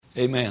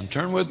Amen.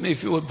 Turn with me,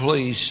 if you would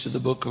please, to the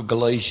book of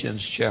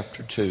Galatians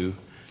chapter 2.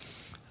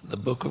 The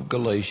book of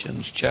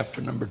Galatians chapter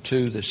number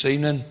 2 this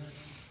evening.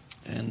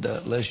 And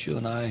lest you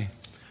and I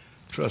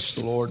trust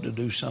the Lord to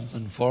do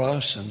something for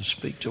us and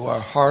speak to our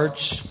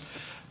hearts.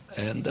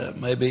 And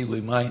maybe we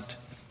might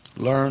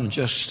learn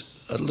just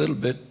a little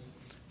bit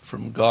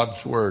from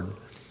God's Word.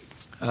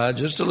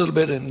 Just a little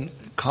bit in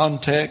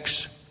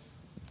context.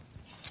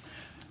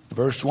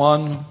 Verse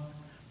 1.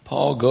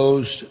 Paul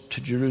goes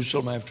to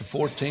Jerusalem after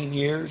 14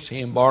 years,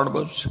 he and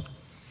Barnabas.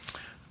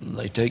 And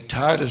they take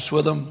Titus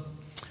with them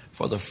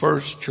for the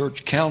first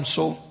church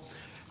council.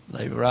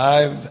 They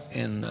arrive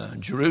in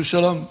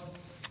Jerusalem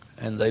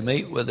and they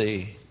meet with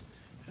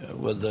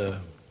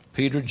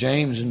Peter,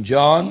 James, and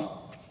John.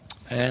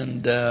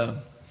 And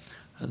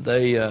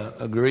they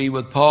agree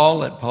with Paul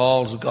that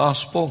Paul's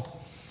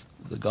gospel,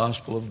 the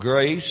gospel of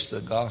grace,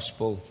 the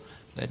gospel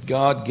that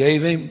God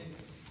gave him,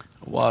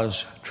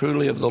 was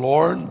truly of the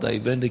Lord. They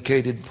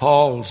vindicated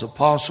Paul's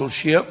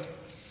apostleship,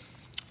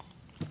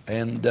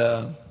 and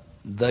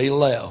they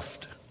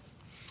left.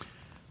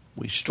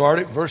 We start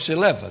at verse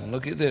 11.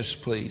 Look at this,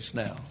 please,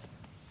 now.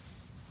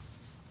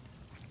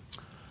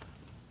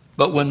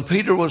 But when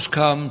Peter was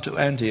come to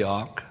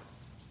Antioch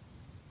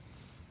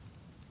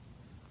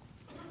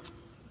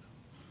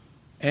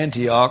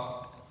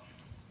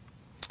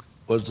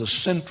was the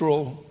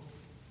central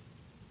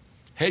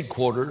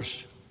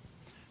headquarters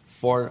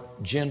for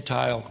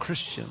Gentile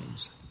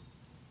Christians.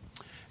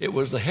 It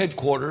was the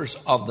headquarters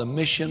of the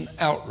mission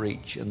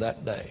outreach in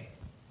that day.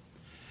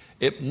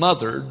 It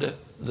mothered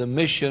the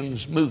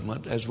missions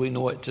movement as we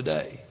know it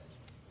today.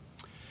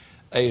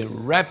 A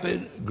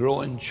rapid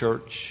growing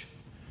church,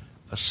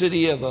 a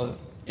city of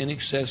in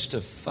excess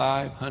of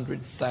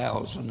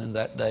 500,000 in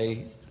that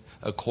day,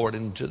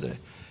 according to the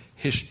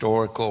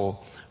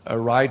historical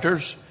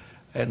writers.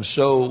 And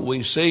so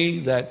we see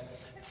that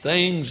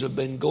things have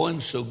been going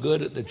so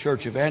good at the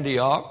church of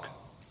Antioch.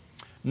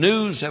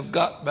 News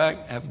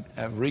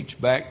have reached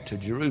back to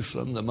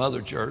Jerusalem, the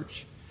mother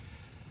church,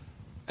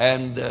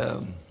 and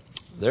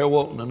they're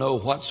wanting to know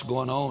what's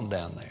going on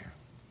down there.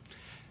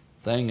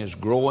 Thing is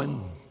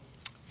growing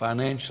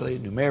financially,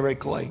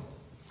 numerically.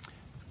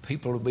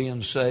 People are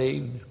being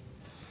saved.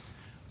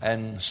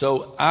 And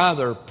so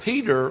either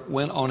Peter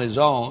went on his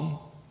own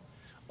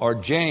or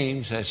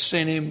James has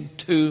sent him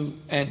to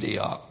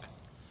Antioch.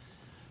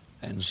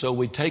 And so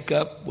we take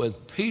up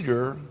with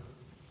Peter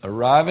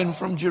arriving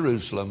from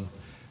Jerusalem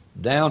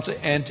down to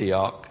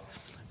Antioch.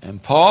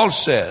 And Paul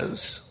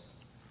says,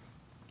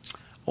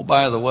 oh,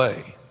 by the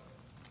way,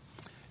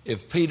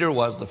 if Peter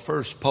was the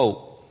first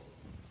pope,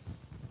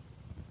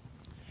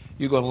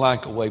 you're going to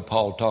like the way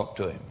Paul talked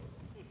to him.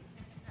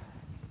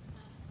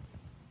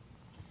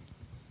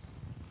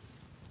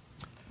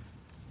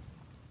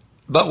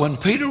 But when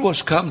Peter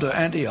was come to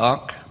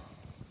Antioch,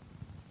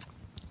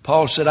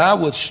 Paul said, I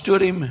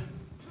withstood him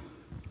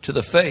to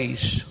the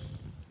face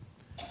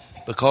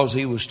because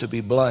he was to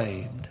be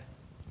blamed.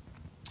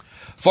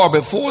 For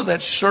before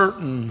that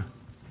certain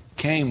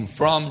came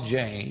from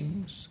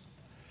James,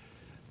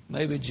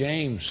 maybe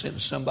James sent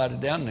somebody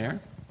down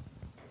there,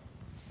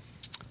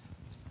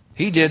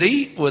 he did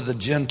eat with the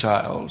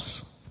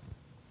Gentiles.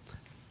 Do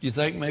you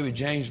think maybe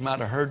James might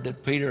have heard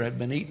that Peter had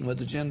been eating with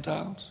the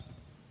Gentiles?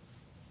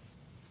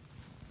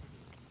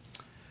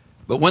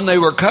 But when they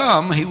were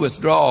come, he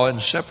withdrew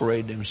and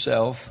separated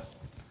himself,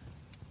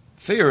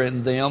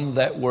 fearing them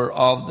that were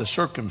of the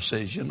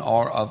circumcision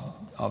or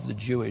of the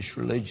Jewish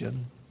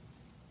religion.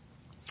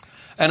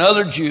 And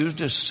other Jews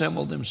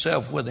dissembled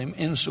themselves with him,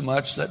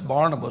 insomuch that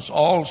Barnabas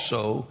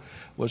also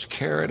was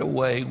carried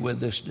away with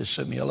this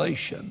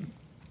dissimulation.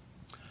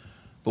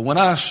 But when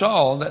I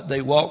saw that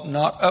they walked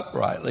not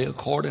uprightly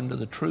according to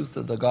the truth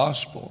of the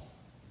gospel,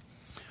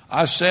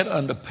 I said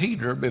unto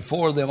Peter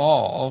before them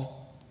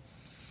all,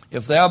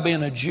 if thou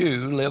being a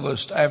Jew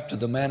livest after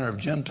the manner of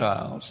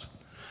Gentiles,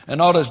 and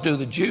not as do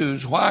the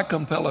Jews, why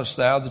compellest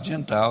thou the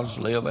Gentiles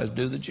to live as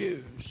do the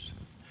Jews?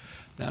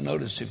 Now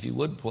notice, if you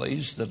would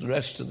please, that the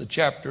rest of the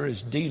chapter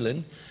is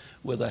dealing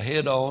with a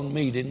head-on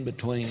meeting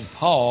between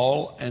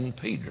Paul and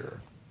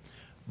Peter.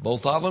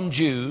 Both of them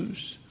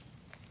Jews.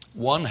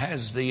 One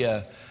has the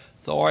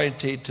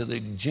authority to the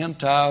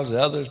Gentiles,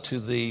 the other to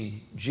the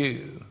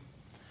Jew.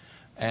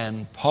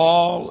 And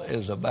Paul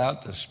is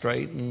about to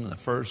straighten the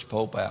first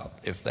pope out,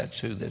 if that's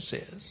who this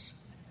is.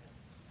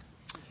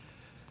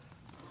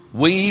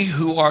 We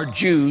who are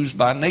Jews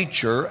by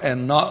nature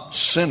and not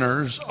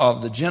sinners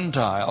of the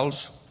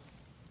Gentiles,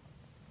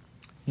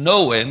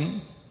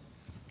 knowing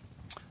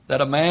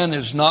that a man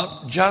is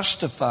not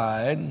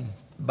justified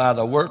by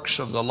the works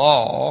of the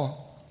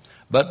law,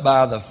 but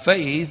by the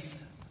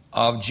faith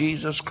of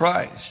Jesus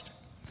Christ.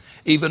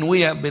 Even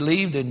we have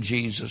believed in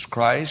Jesus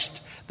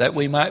Christ, that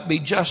we might be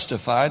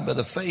justified by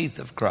the faith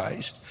of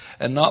Christ,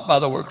 and not by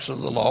the works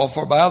of the law.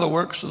 For by the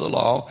works of the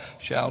law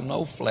shall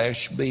no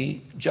flesh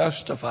be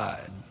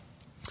justified.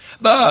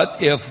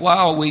 But if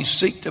while we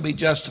seek to be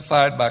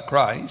justified by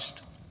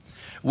Christ,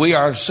 we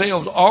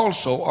ourselves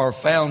also are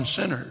found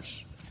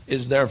sinners,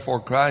 is therefore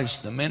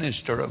Christ the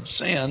minister of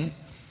sin?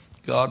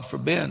 God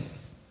forbid.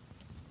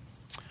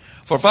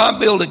 For if I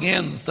build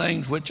again the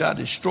things which I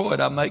destroyed,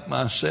 I make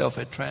myself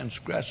a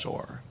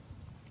transgressor.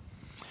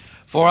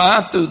 For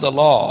I through the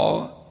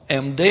law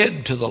am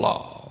dead to the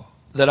law,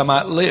 that I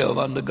might live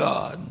unto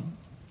God.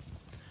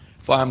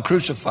 For I am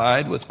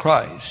crucified with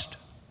Christ.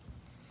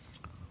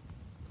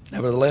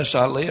 Nevertheless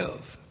I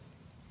live.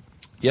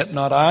 Yet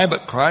not I,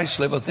 but Christ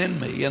liveth in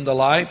me. In the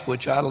life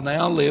which I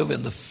now live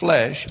in the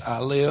flesh, I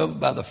live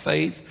by the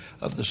faith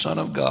of the Son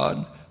of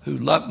God, who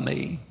loved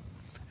me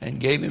and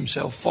gave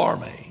himself for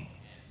me.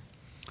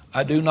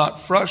 I do not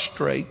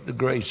frustrate the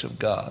grace of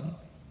God.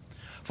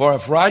 For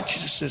if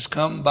righteousness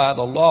come by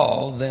the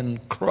law, then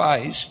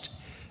Christ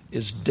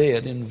is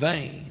dead in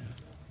vain.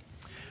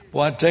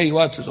 Boy, I tell you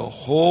what, there's a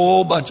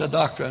whole bunch of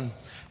doctrine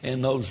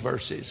in those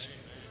verses.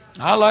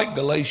 I like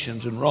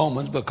Galatians and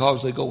Romans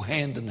because they go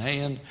hand in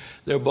hand.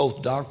 They're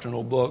both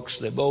doctrinal books.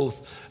 They're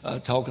both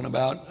talking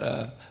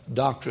about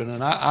doctrine.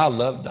 And I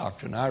love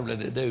doctrine. I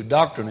really do.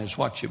 Doctrine is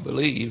what you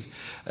believe.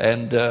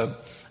 And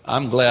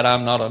I'm glad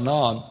I'm not a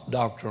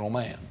non-doctrinal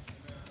man.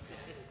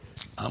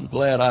 I'm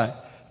glad I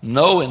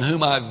know in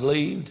whom I've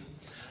believed,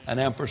 and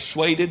am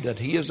persuaded that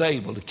he is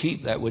able to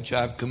keep that which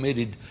I've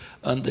committed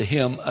unto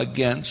him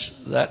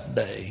against that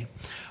day.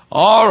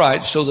 All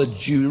right, so the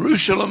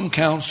Jerusalem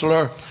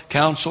council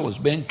has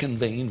been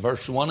convened,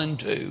 verse 1 and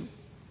 2.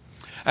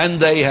 And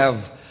they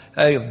have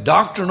a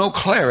doctrinal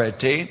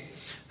clarity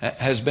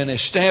has been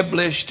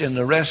established in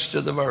the rest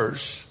of the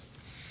verse.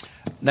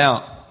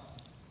 Now,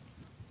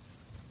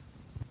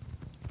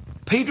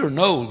 Peter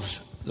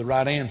knows the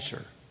right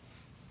answer.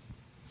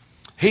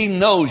 He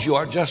knows you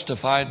are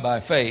justified by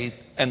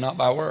faith and not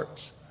by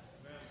works.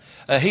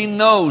 He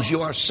knows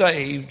you are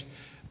saved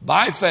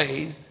by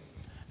faith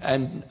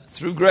and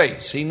through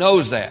grace. He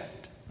knows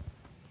that.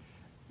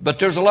 But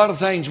there's a lot of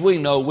things we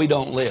know we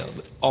don't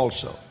live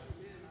also.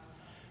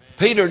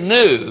 Peter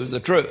knew the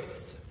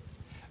truth.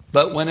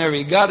 But whenever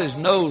he got his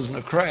nose in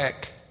a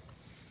crack,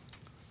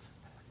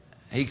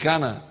 he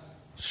kind of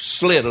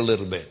slid a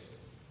little bit.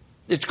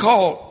 It's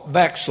called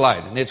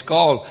backsliding. It's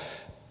called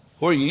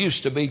where you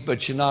used to be,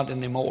 but you're not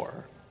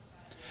anymore.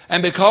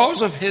 And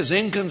because of his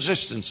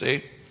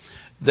inconsistency,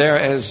 there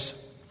has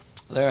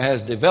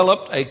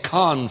developed a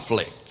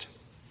conflict.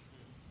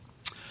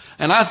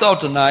 And I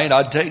thought tonight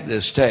I'd take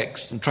this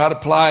text and try to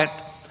apply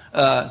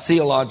it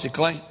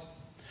theologically,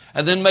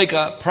 and then make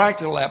a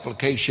practical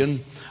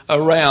application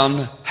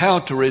around how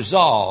to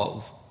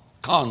resolve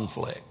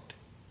conflict.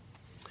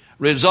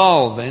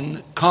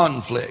 Resolving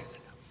conflict.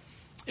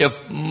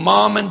 If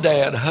mom and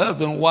dad,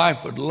 husband and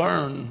wife would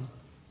learn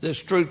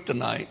this truth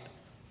tonight,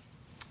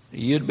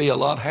 you'd be a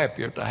lot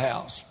happier at the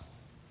house.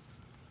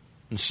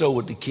 And so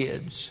would the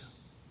kids.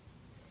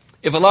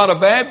 If a lot of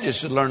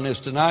Baptists would learn this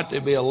tonight,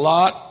 there'd be a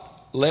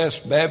lot less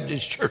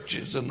Baptist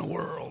churches in the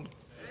world.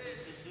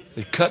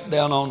 They'd cut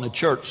down on the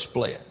church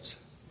splits.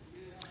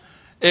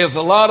 If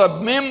a lot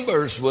of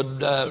members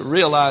would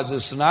realize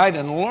this tonight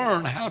and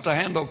learn how to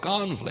handle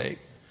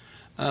conflict,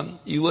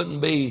 you wouldn't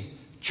be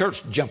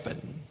church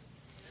jumping.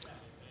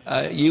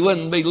 You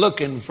wouldn't be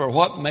looking for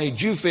what made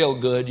you feel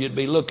good. You'd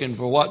be looking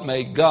for what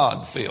made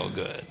God feel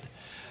good.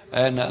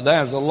 And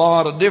there's a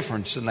lot of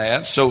difference in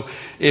that. So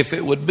if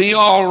it would be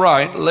all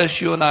right,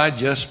 let's you and I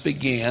just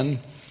begin.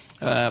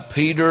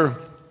 Peter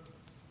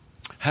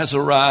has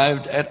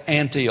arrived at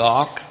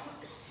Antioch.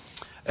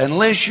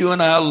 Unless you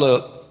and I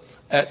look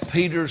at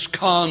Peter's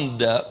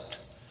conduct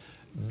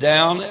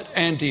down at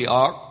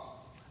Antioch,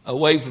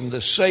 away from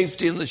the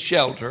safety and the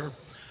shelter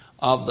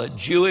of the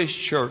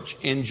Jewish church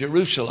in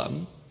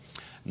Jerusalem,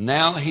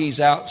 now he's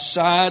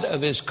outside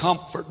of his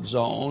comfort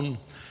zone.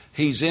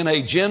 He's in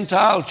a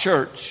Gentile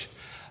church,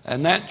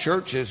 and that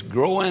church is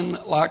growing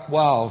like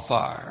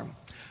wildfire.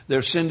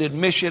 They're sending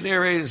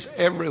missionaries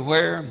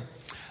everywhere.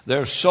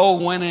 They're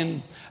soul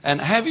winning. And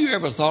have you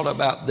ever thought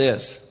about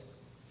this?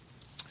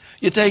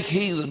 You take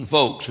heathen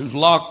folks who's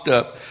locked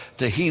up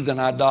to heathen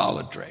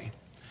idolatry.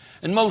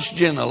 And most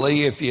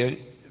generally, if you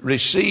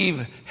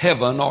receive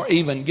heaven or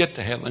even get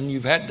to heaven,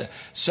 you've had to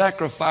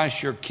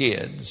sacrifice your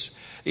kids.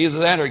 Either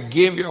that or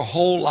give your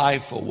whole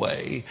life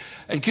away.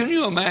 And can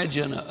you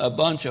imagine a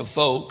bunch of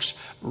folks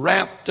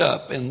wrapped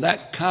up in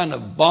that kind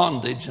of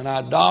bondage and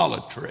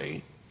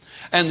idolatry?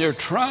 And they're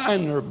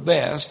trying their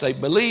best. They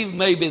believe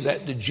maybe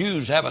that the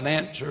Jews have an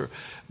answer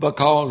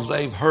because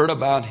they've heard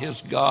about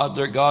his God,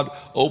 their God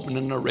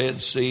opening the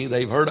Red Sea.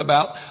 They've heard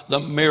about the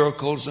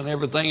miracles and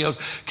everything else.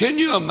 Can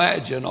you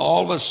imagine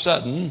all of a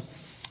sudden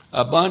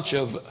a bunch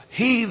of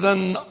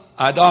heathen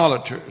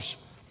idolaters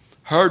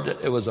heard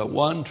that there was a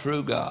one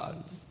true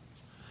God?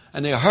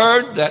 And they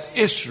heard that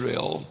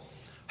Israel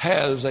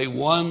has a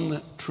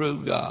one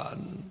true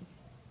God.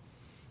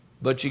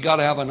 But you got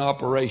to have an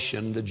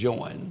operation to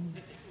join.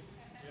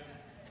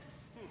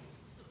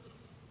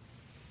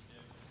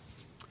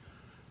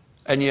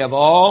 And you have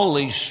all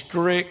these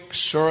strict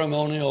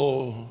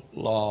ceremonial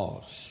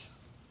laws.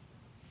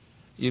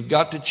 You've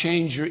got to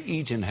change your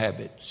eating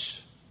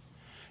habits.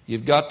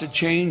 You've got to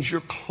change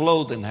your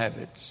clothing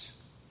habits.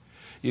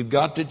 You've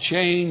got to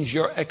change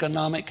your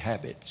economic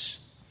habits.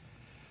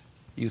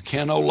 You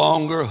can no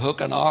longer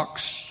hook an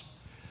ox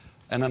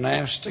and an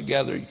ass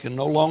together. You can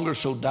no longer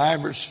sow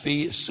divers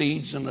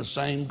seeds in the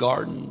same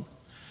garden.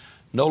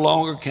 No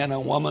longer can a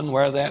woman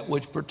wear that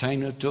which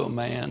pertaineth to a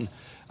man.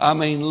 I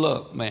mean,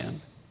 look,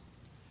 man,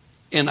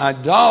 in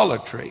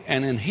idolatry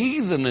and in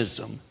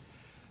heathenism,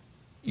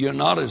 you're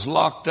not as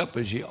locked up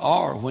as you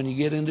are when you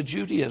get into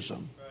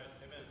Judaism.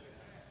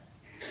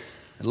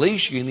 At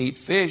least you can eat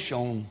fish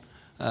on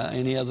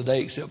any other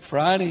day except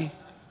Friday.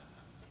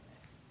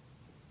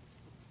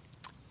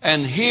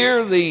 And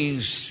here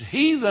these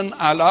heathen,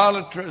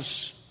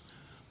 idolatrous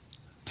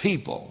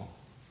people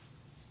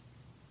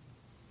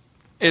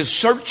is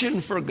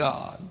searching for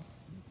God.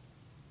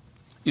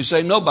 You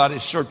say nobody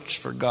searches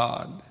for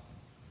God.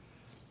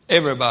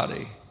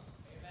 Everybody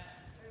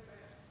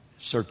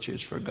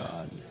searches for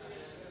God.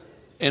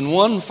 In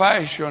one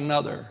fashion or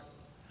another,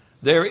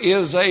 there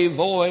is a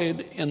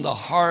void in the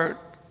heart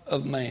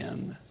of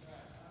man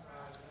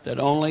that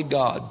only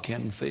God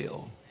can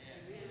fill.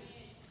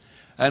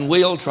 And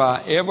we'll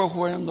try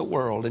everywhere in the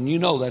world, and you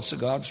know that's the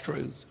God's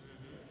truth.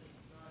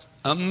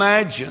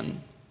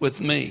 Imagine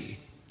with me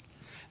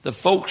the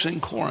folks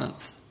in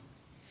Corinth,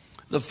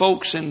 the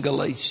folks in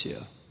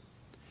Galatia,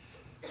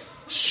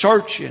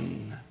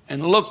 searching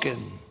and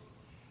looking,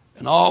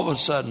 and all of a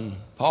sudden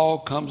Paul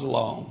comes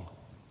along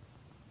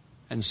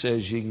and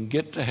says you can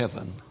get to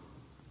heaven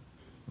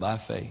by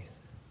faith,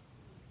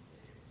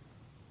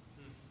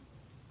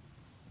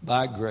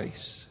 by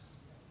grace.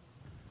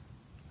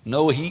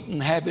 No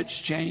eating habits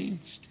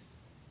changed.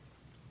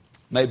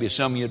 Maybe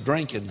some of your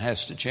drinking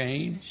has to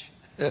change.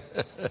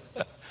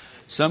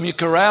 Some of your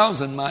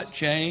carousing might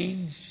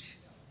change.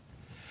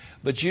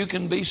 But you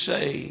can be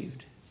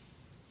saved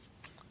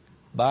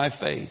by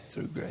faith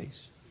through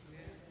grace.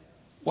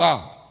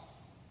 Wow.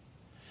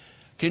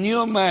 Can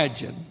you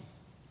imagine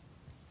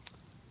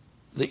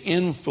the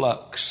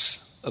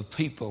influx of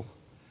people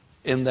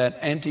in that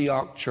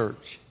Antioch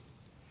church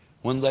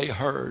when they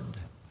heard,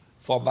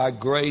 for by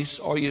grace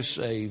are you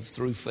saved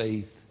through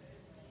faith?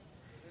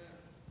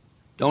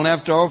 Don't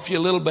have to offer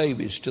your little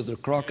babies to the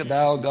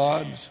crocodile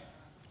gods.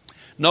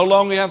 No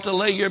longer have to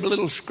lay your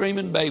little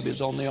screaming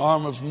babies on the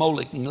arm of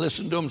Moloch and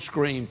listen to them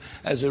scream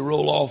as they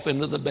roll off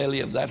into the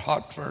belly of that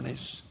hot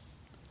furnace.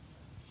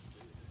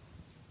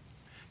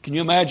 Can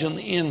you imagine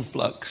the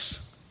influx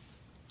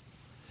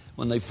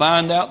when they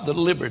find out the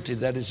liberty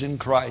that is in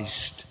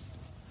Christ?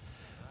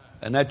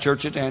 And that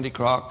church at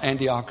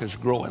Antioch is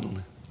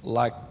growing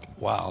like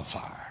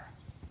wildfire.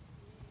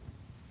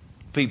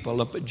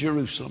 People up at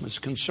Jerusalem is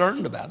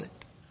concerned about it.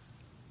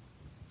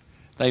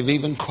 They've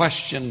even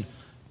questioned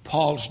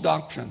Paul's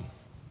doctrine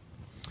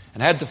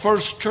and had the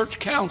first church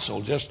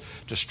council just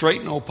to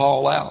straighten old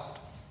Paul out.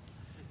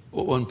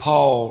 But when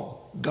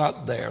Paul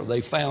got there,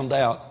 they found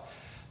out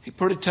he's a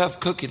pretty tough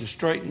cookie to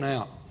straighten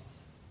out.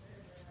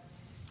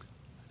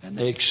 And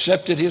they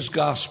accepted his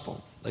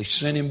gospel. They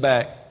sent him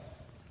back.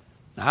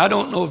 Now, I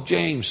don't know if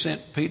James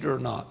sent Peter or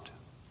not.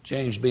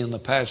 James being the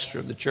pastor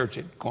of the church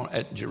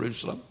at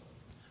Jerusalem.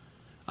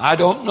 I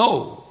don't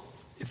know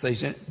if they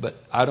sent,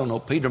 but I don't know.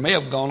 Peter may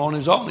have gone on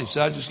his own. He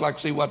said, I'd just like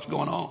to see what's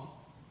going on.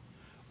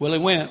 Well, he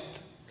went.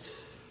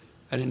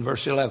 And in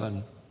verse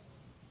 11,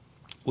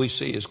 we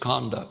see his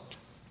conduct.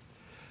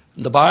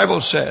 And the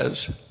Bible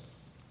says,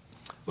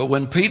 but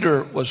when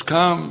Peter was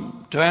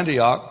come to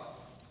Antioch,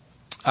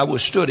 I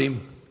withstood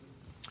him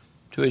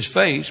to his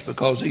face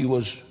because he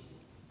was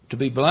to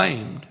be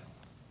blamed.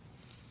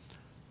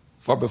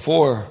 For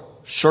before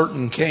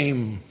certain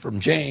came from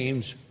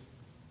James,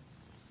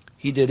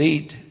 he did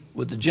eat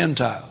with the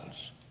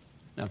Gentiles.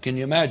 Now, can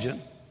you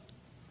imagine?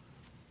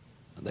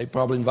 They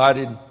probably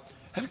invited.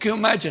 Can you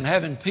imagine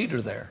having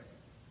Peter there?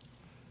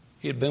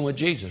 He had been with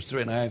Jesus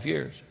 3.5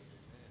 years.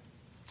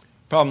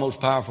 Probably the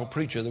most powerful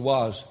preacher there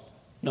was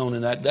known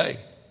in that day.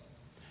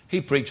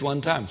 He preached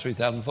one time,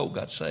 3,000 folk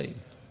got saved.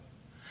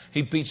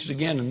 He preached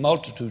again and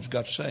multitudes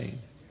got saved.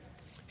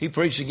 He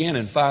preached again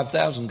and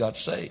 5,000 got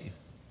saved.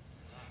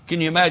 Can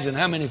you imagine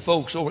how many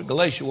folks over at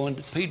Galatia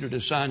wanted Peter to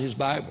sign his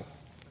Bible?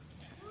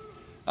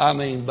 I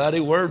mean, buddy,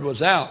 word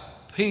was out.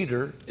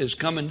 Peter is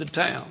coming to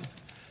town.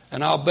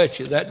 And I'll bet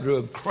you that drew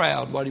a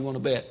crowd. What do you want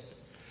to bet?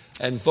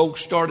 And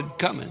folks started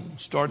coming.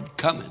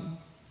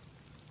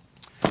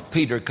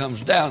 Peter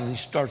comes down and he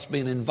starts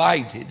being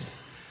invited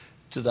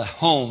to the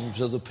homes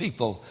of the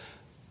people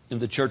in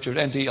the church of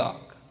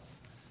Antioch.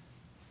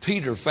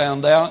 Peter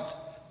found out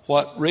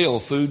what real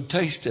food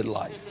tasted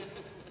like.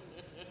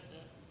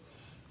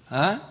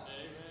 Huh?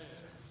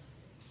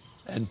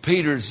 And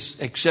Peter's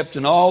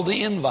accepting all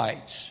the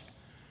invites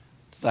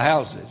to the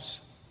houses.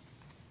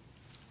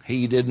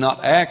 He did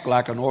not act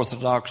like an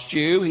Orthodox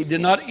Jew. He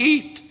did not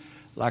eat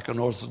like an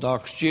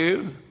Orthodox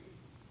Jew.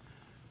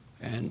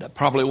 And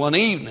probably one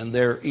evening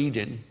they're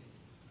eating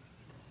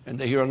and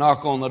they hear a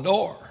knock on the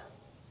door.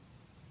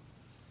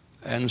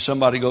 And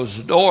somebody goes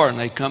to the door and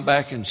they come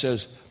back and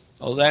says,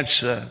 oh,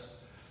 that's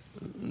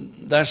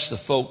the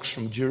folks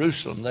from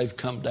Jerusalem. They've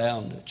come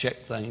down to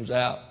check things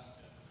out.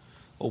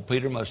 Old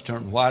Peter must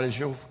turn white as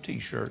your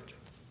T-shirt.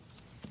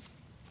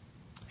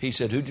 He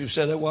said, who'd you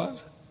say that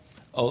was?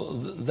 Oh,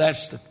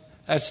 that's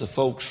the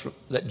folks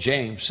that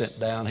James sent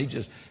down.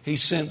 He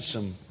sent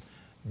some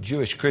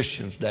Jewish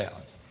Christians down.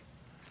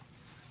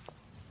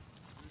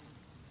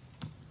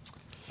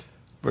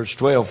 Verse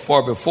 12,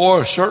 for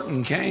before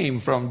certain came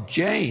from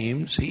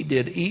James, he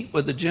did eat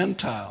with the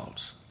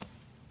Gentiles.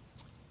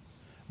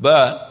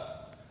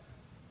 But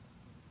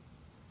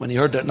when he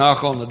heard that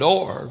knock on the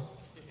door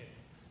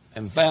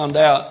and found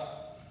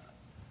out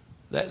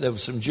that there were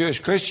some Jewish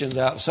Christians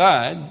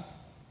outside,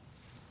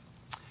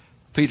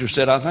 Peter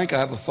said, I think I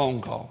have a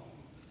phone call.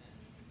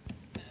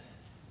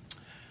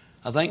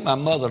 I think my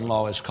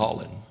mother-in-law is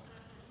calling.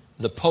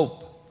 The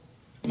Pope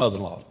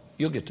mother-in-law.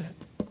 You'll get that.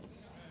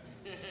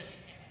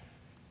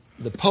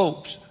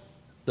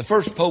 The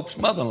first Pope's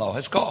mother-in-law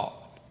has called.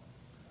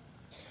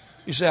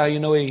 You say how you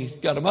know he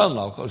got a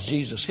mother-in-law? Because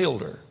Jesus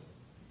healed her.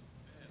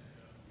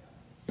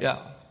 Yeah.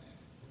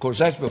 Of course,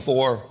 that's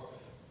before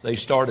they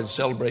started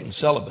celebrating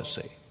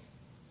celibacy.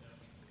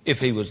 If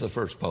he was the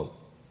first Pope.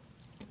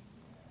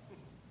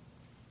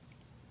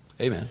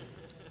 Amen.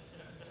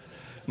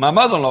 My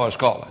mother-in-law is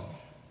calling.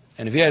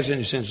 And if he has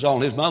any sense at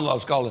all, his mother-in-law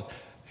is calling,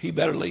 he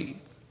better leave.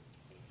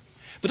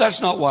 But that's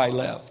not why he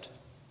left.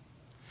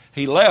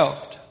 He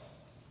left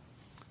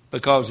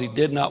because he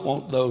did not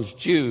want those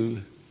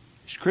Jewish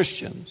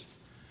Christians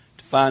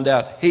to find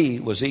out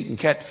he was eating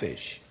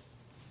catfish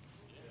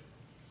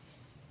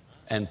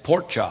and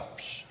pork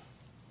chops.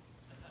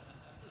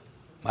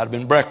 Might have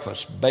been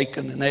breakfast,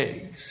 bacon and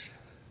eggs.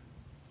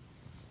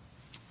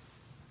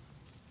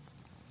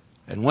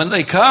 And when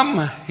they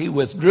come, he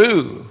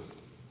withdrew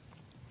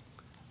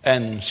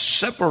and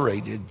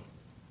separated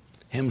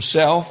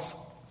himself,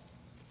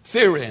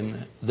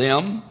 fearing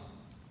them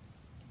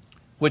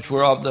which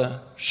were of the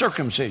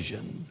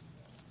circumcision.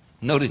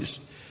 Notice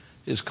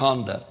his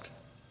conduct.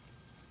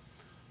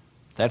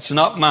 That's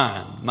not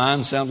mine.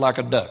 Mine sounds like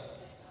a duck.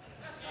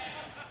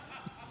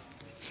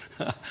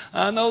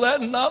 I know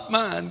that's not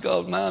mine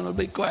because mine would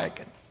be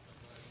quacking.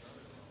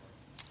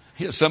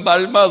 Here's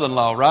somebody's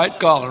mother-in-law, right?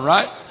 Calling,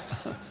 right?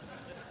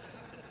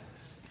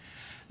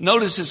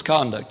 Notice his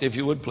conduct, if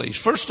you would please.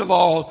 First of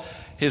all,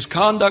 his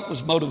conduct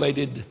was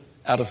motivated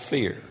out of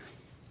fear.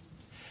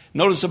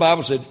 Notice the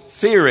Bible said,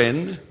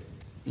 fearing,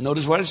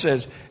 notice what it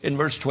says in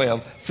verse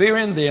 12,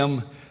 fearing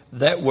them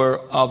that were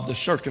of the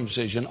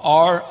circumcision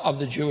or of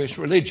the Jewish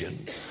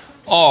religion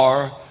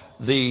or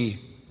the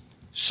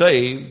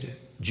saved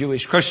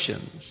Jewish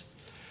Christians.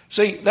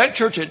 See, that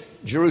church at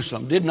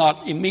Jerusalem did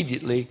not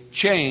immediately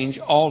change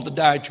all the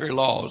dietary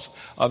laws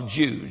of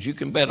Jews. You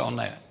can bet on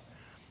that.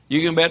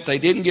 You can bet they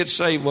didn't get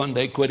saved one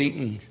day, quit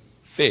eating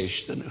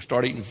fish, and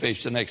start eating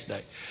fish the next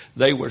day.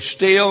 They were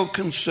still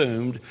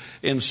consumed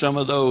in some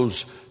of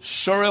those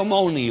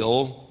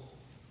ceremonial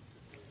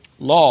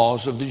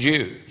laws of the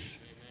Jews.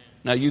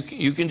 Now, you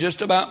can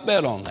just about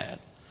bet on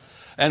that.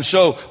 And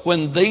so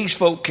when these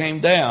folk came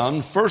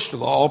down, first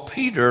of all,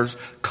 Peter's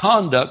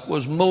conduct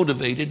was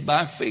motivated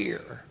by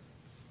fear.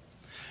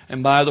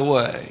 And by the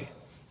way,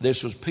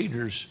 this was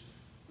Peter's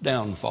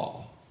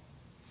downfall.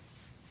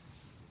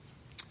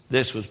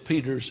 This was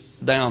Peter's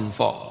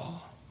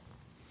downfall.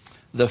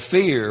 The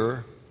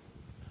fear,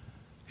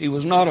 he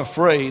was not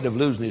afraid of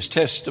losing his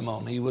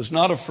testimony. He was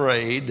not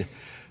afraid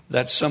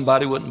that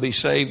somebody wouldn't be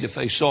saved if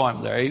they saw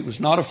him there. He was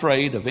not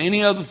afraid of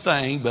any other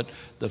thing but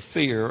the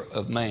fear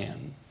of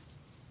man.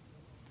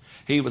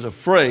 He was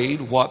afraid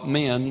what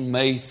men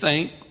may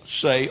think,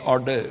 say, or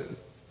do.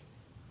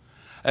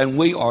 And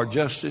we are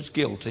just as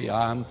guilty,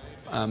 I'm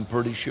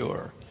pretty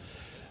sure.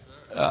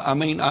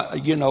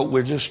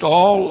 We're just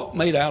all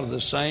made out of the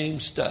same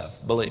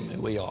stuff. Believe me,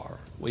 we are.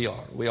 We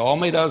all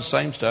made out of the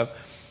same stuff.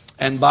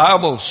 And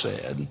Bible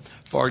said,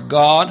 for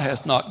God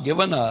hath not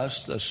given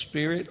us the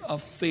spirit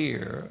of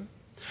fear,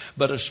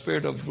 but a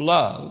spirit of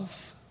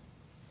love.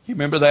 You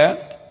remember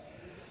that?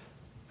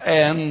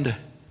 And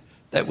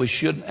that we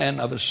should,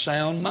 and of a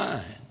sound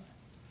mind.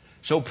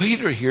 So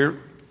Peter here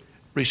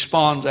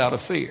responds out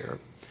of fear.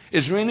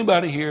 Is there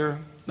anybody here,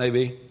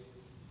 maybe,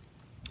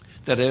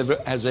 that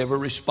has ever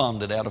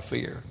responded out of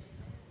fear?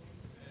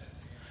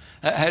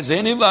 Has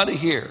anybody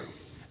here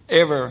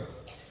ever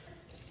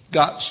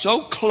got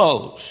so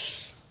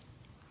close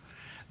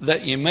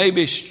that you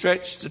maybe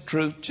stretched the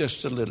truth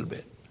just a little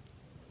bit?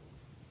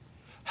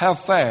 How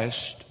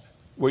fast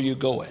were you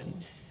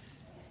going?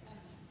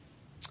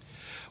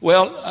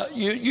 Well,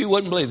 you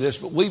wouldn't believe this,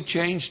 but we've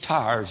changed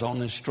tires on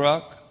this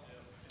truck,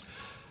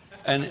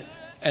 and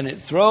it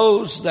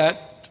throws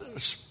that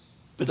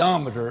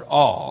speedometer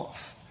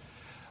off.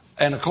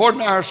 And according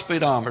to our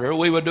speedometer,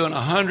 we were doing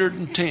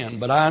 110,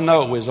 but I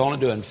know we was only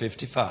doing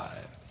 55.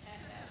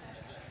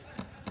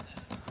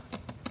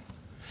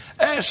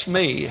 Ask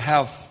me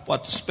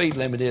what the speed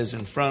limit is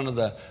in front of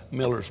the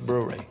Miller's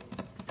Brewery.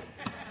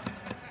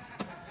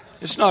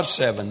 It's not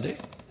 70.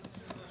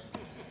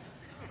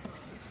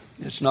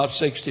 It's not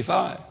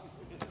 65.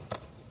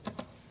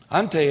 I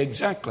can tell you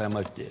exactly how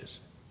much it is.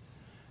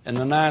 And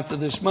the 9th of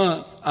this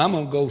month, I'm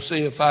going to go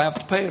see if I have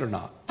to pay it or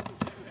not.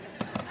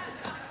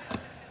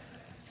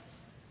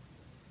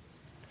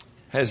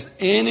 Has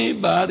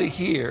anybody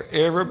here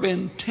ever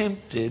been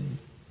tempted,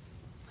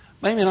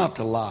 maybe not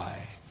to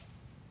lie,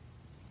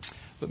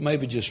 but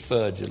maybe just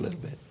fudge a little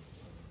bit?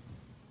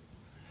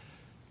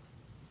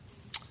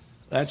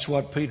 That's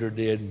what Peter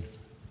did.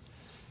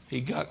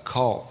 He got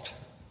caught.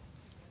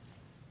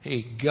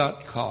 He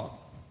got caught.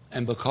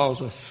 And because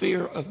of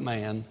fear of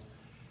man,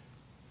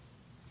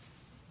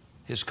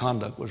 his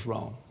conduct was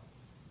wrong.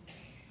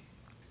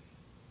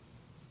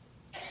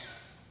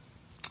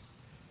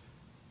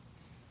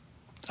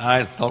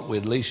 I thought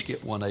we'd at least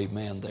get one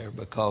amen there,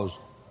 because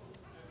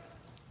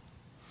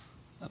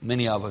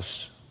many of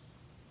us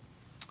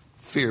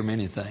fear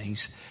many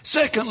things.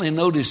 Secondly,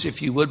 notice,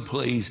 if you would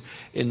please,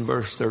 in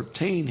verse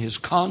 13, his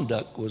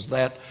conduct was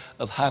that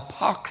of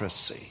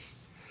hypocrisy.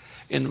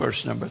 In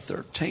verse number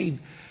 13,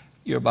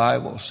 your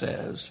Bible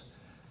says,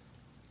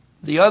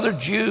 the other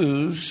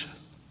Jews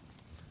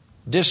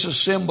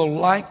disassembled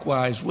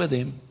likewise with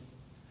him,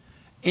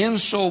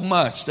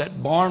 insomuch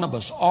that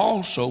Barnabas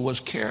also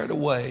was carried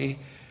away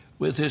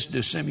with his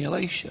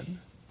dissimulation.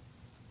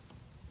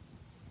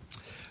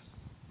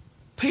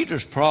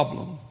 Peter's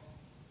problem,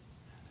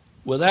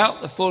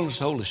 without the fullness of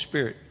the Holy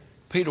Spirit,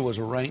 Peter was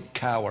a rank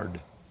coward.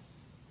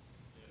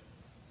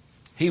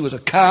 He was a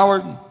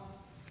coward, and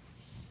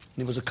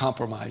he was a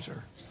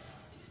compromiser.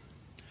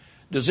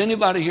 Does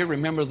anybody here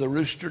remember the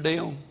rooster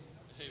deal?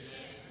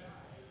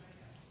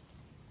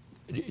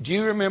 Do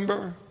you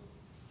remember?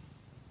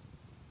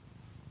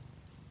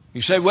 You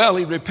say, well,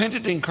 he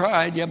repented and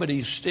cried. Yeah, but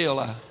he's still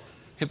a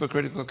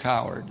hypocritical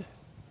coward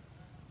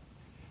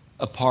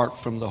apart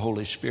from the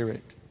Holy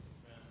Spirit.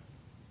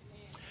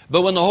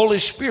 But when the Holy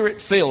Spirit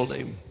filled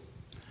him,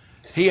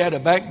 he had a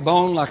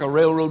backbone like a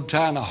railroad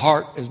tie and a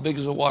heart as big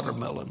as a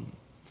watermelon.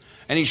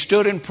 And he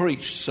stood and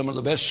preached some of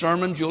the best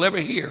sermons you'll ever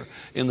hear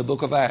in the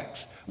book of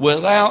Acts.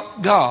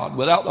 Without God,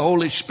 without the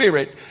Holy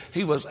Spirit,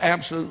 he was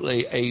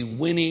absolutely a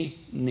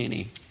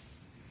whinny-ninny,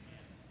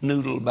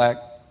 noodle-back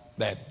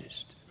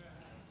Baptist.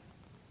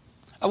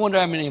 I wonder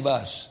how many of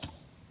us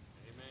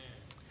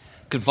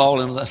could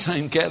fall into that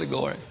same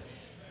category.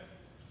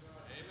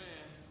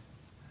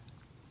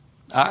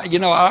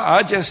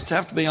 I just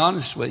have to be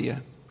honest with you.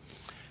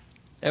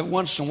 Every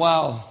once in a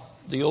while,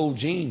 the old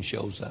gene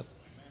shows up.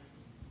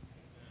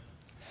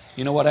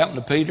 You know what happened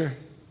to Peter?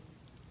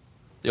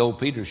 The old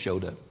Peter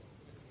showed up.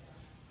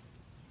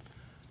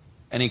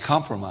 And he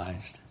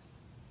compromised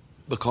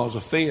because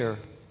of fear,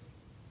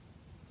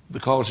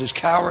 because his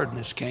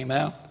cowardness came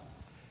out.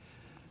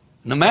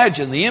 And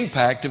imagine the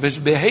impact of his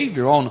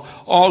behavior on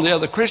all the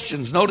other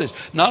Christians. Notice,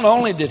 not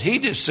only did he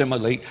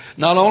dissimulate,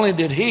 not only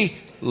did he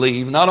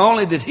leave, not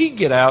only did he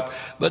get out,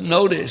 but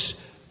notice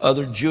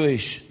other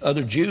Jews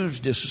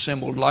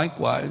disassembled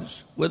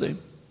likewise with him.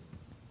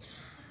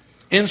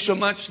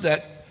 Insomuch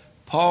that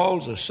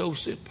Paul's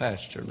associate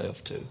pastor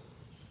left too.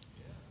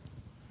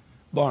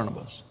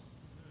 Barnabas.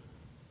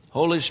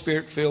 Holy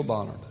Spirit filled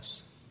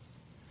Barnabas.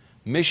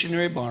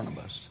 Missionary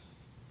Barnabas.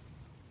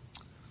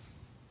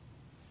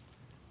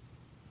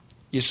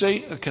 You see,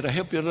 could I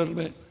help you a little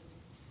bit?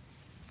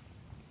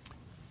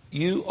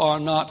 You are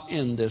not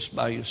in this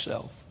by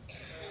yourself.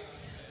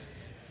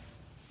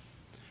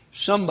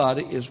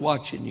 Somebody is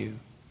watching you.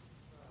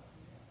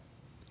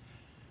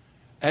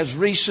 As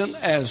recent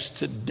as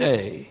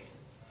today,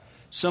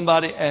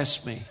 somebody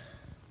asked me,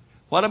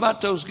 what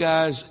about those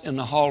guys in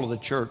the hall of the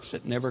church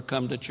that never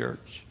come to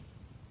church?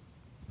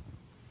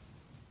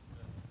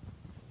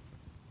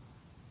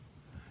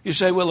 You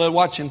say, well, they're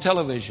watching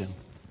television.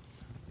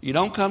 You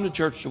don't come to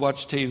church to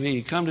watch TV.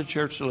 You come to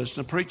church to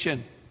listen to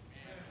preaching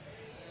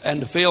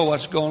and to feel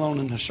what's going on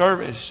in the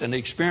service and to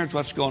experience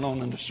what's going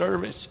on in the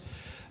service.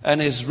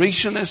 And as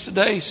recent as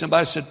today,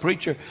 somebody said,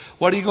 preacher,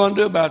 what are you going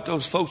to do about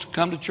those folks who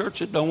come to church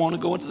that don't want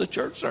to go into the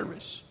church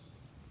service?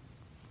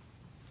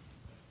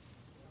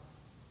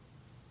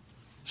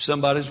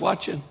 Somebody's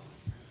watching.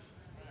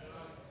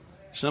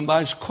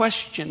 Somebody's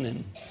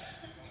questioning.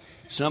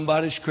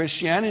 Somebody's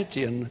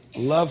Christianity and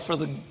love for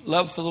the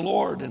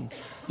Lord and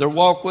their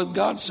walk with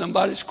God.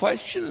 Somebody's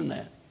questioning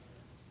that.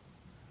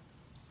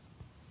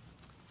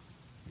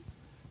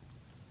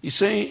 You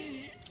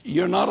see,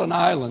 you're not an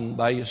island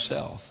by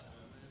yourself.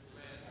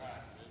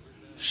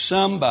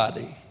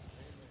 Somebody,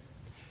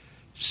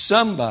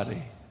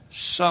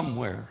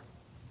 somewhere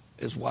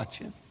is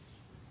watching.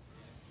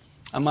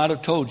 I might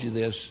have told you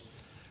this.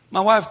 My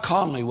wife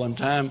called me one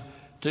time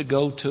to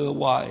go to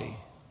Hawaii,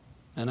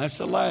 and that's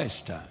the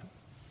last time.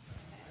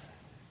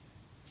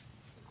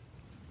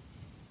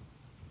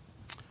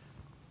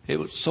 It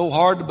was so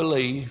hard to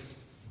believe.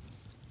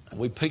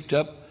 We picked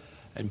out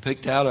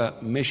a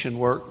mission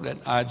work that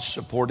I'd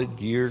supported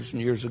years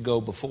and years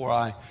ago before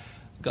I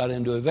got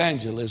into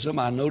evangelism.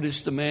 I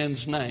noticed the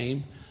man's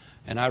name,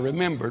 and I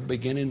remembered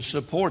beginning to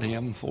support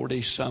him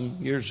 40-some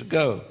years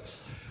ago.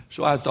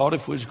 So I thought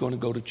if we was going to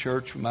go to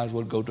church, we might as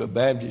well go to a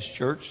Baptist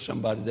church,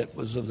 somebody that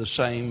was of the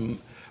same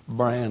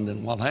brand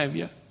and what have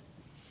you.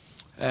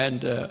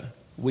 And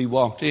we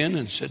walked in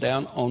and sat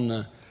down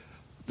on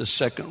the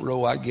second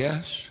row, I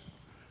guess.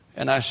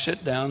 And I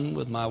sit down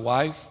with my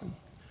wife,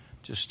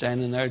 Just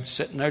standing there,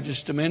 sitting there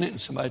just a minute,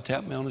 and somebody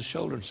tapped me on the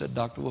shoulder and said,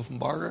 Dr.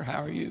 Wolfenbarger,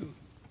 how are you?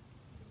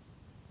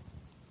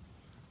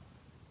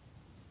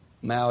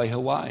 Maui,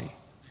 Hawaii.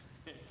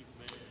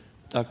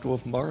 Dr.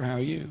 Wolfenbarger, how are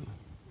you?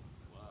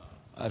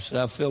 I said,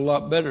 I feel a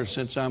lot better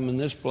since I'm in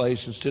this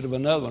place instead of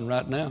another one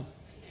right now.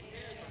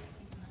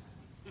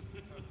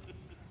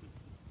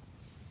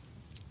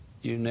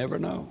 You never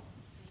know.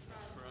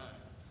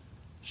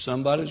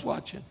 Somebody's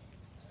watching.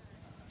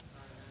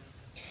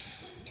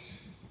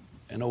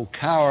 An old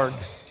coward,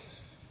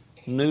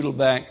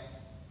 noodleback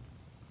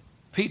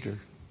Peter.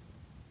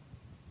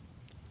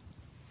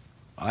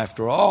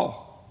 After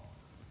all,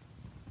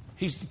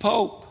 he's the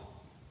Pope.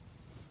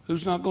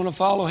 Who's not going to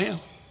follow him?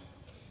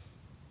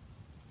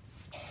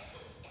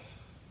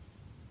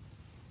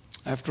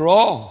 After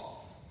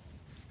all,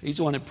 he's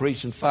the one that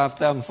preached and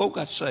 5,000 folk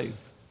got saved.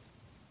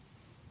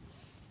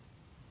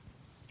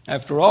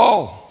 After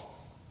all,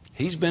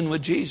 he's been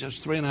with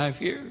Jesus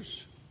 3.5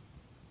 years.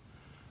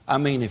 I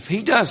mean, if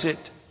he does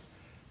it,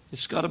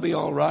 it's got to be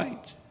all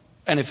right.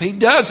 And if he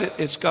does it,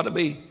 it's got to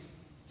be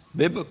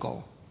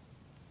biblical.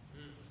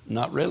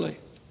 Not really.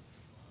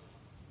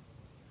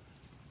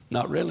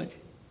 Not really.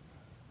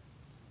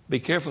 Be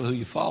careful who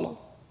you follow.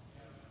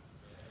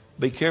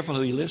 Be careful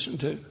who you listen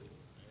to.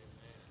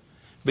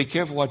 Be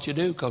careful what you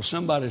do, because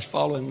somebody's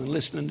following and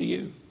listening to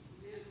you.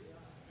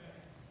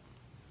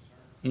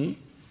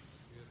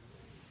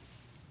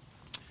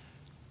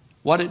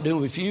 What'd it do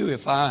with you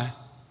if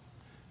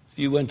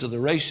you went to the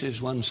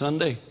races one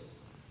Sunday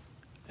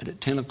and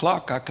at 10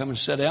 o'clock I come and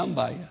sit down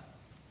by you?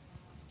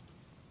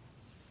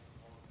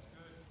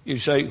 You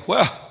say,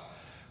 well,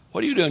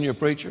 what are you doing here,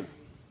 preacher?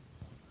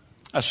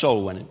 I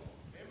soul winning.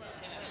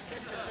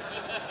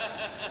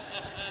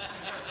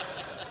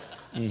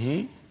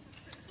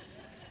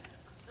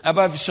 How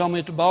about if you saw me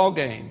at the ball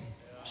game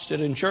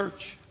instead of in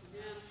church?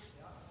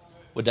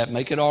 Would that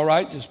make it all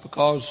right just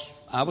because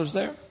I was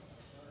there?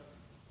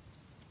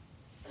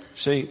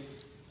 See,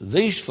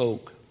 these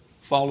folk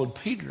followed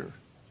Peter.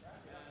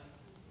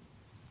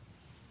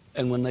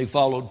 And when they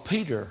followed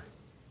Peter,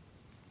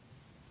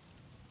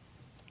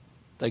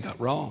 they got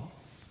wrong.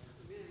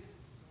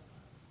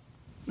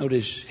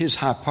 Notice his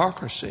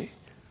hypocrisy.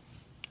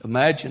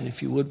 Imagine,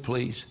 if you would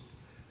please,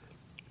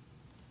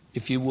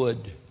 if you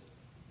would,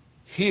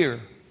 here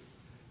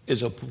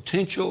is a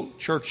potential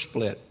church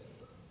split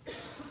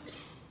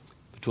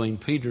between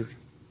Peter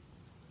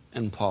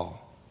and Paul.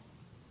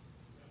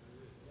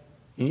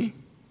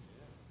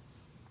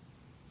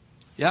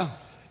 Yeah.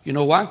 You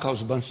know why?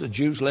 Because a bunch of the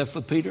Jews left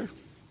with Peter.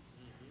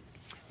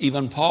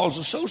 Even Paul's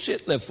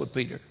associate left with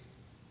Peter.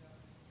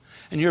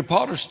 And here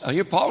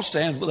Paul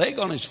stands with egg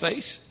on his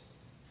face.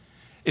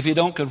 If you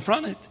don't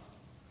confront it,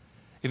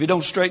 if you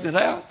don't straighten it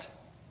out,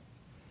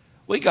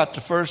 we got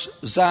the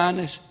first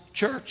Zionist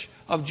church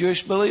of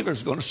Jewish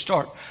believers going to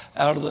start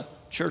out of the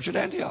church at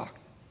Antioch.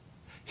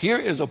 Here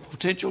is a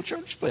potential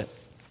church split.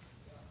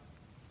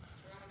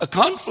 A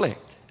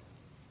conflict.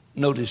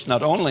 Notice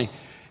not only,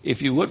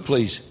 if you would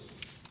please,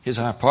 his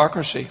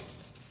hypocrisy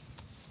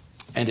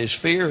and his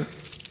fear,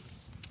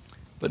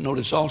 but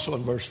notice also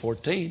in verse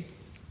 14,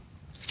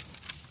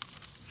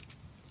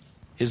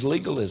 his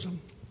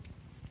legalism.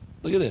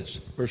 Look at this,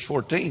 verse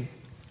 14.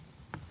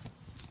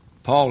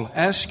 Paul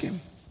asked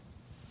him,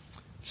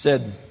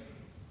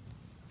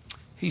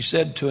 he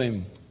said to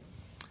him,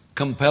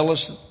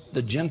 compellest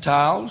the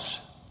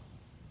Gentiles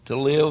to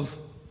live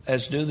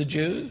as do the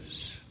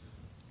Jews?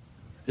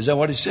 Is that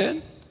what he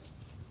said?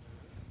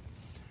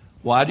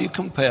 Why do you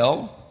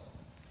compel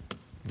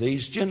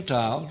these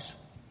Gentiles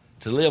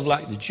to live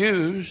like the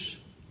Jews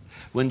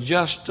when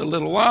just a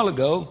little while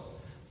ago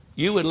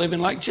you were living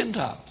like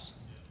Gentiles?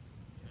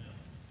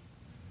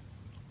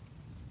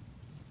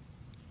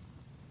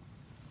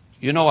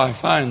 You know, I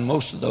find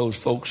most of those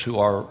folks who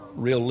are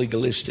real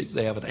legalistic,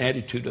 they have an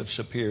attitude of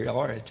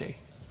superiority.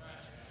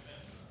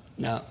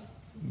 Now,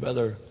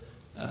 brother,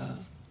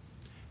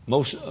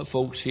 most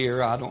folks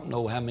here, I don't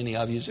know how many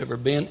of you has ever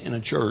been in a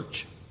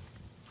church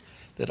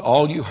that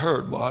all you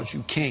heard was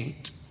you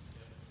can't.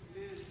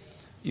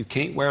 You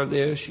can't wear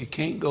this, you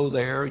can't go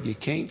there, you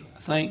can't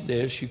think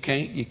this, you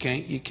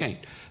can't.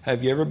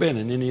 Have you ever been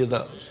in any of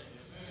those?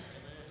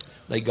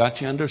 They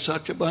got you under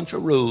such a bunch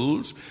of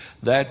rules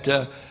that,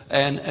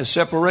 and a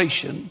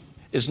separation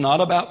is not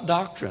about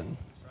doctrine.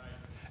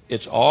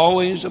 It's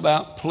always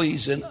about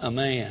pleasing a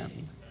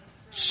man.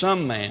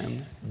 Some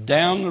man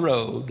down the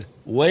road,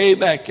 way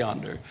back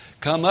yonder,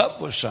 come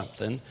up with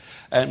something,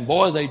 and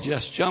boy, they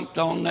just jumped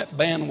on that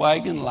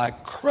bandwagon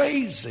like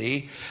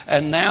crazy,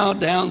 and now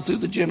down through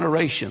the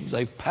generations,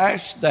 they've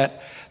passed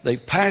that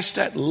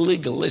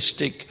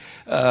legalistic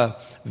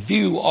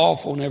view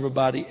off on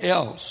everybody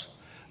else.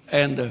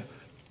 And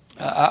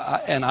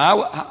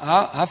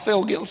I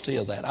fell guilty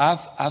of that.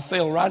 I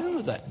fell right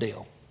into that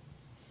deal.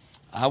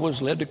 I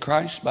was led to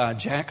Christ by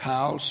Jack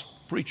Hyles,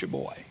 preacher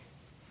boy.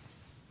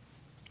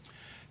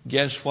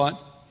 Guess what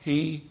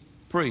he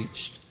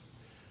preached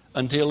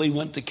until he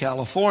went to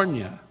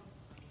California.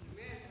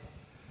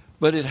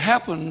 But it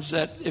happens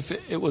that if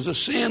it was a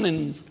sin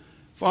in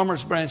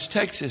Farmers Branch,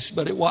 Texas,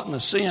 but it wasn't a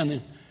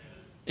sin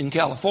in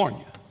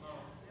California.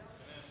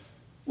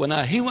 When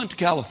he went to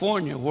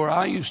California, where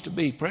I used to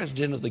be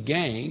president of the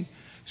gang,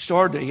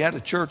 he had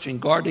a church in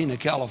Gardena,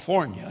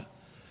 California,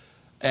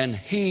 and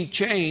he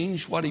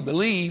changed what he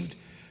believed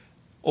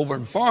over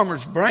in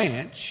Farmers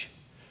Branch.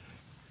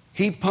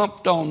 He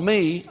pumped on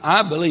me,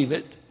 I believe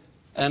it,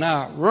 and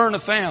I run a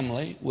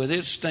family with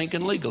its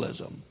stinking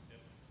legalism.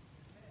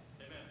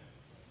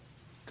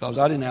 Because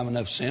I didn't have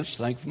enough sense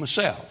to think for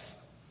myself.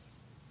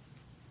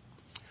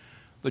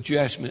 But you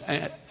ask me,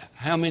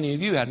 how many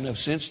of you had enough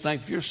sense to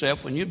think for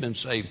yourself when you've been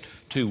saved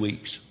 2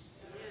 weeks?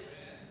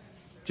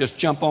 Just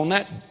jump on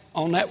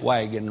that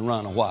wagon and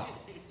run a while.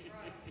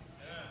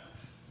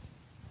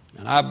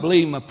 And I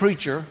believe my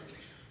preacher,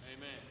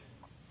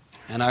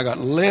 and I got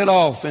led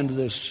off into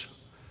this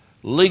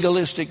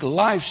legalistic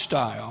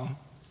lifestyle.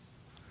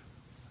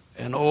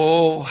 And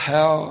oh,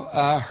 how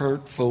I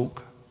hurt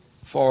folk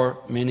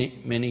for many,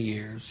 many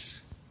years.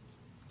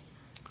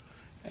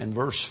 And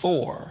verse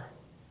 4,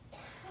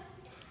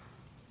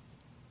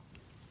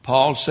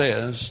 Paul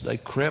says they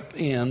crept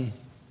in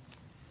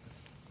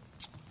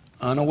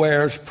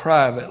unawares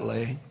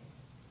privately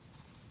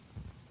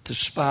to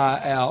spy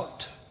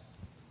out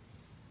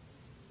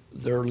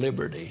their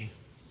liberty,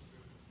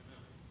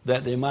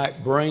 that they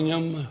might bring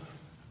them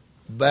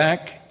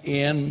back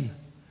in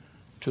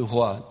to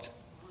what?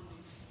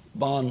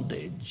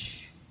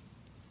 Bondage.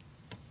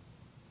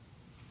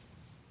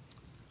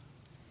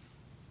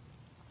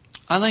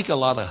 I think a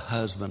lot of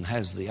husbands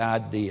has the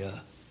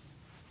idea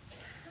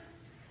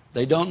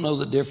they don't know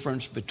the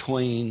difference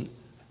between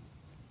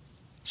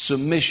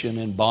submission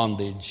and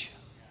bondage.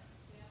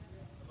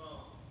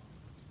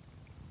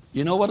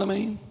 You know what I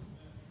mean?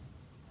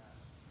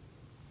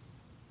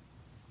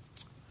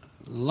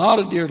 A lot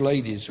of dear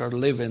ladies are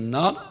living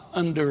not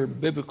under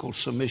biblical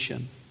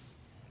submission,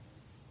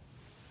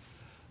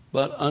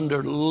 but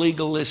under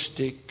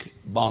legalistic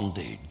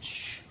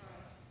bondage.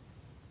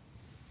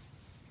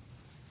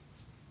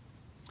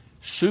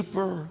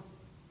 Super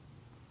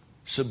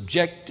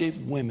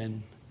subjective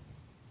women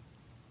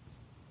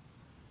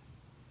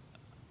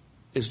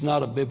is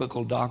not a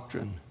biblical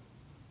doctrine.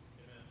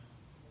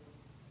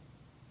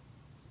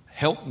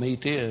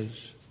 Helpmeet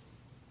is,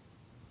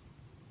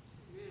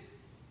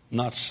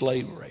 not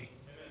slavery.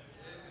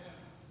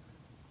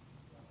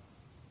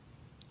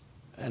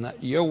 And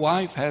your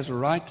wife has a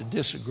right to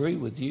disagree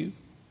with you.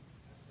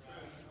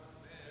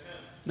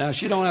 Now,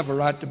 she don't have a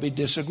right to be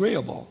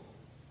disagreeable,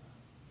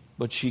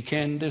 but she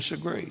can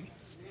disagree.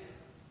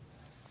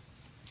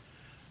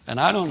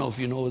 And I don't know if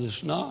you know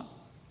this or not,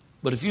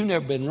 but if you've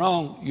never been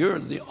wrong, you're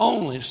the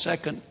only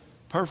second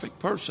perfect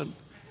person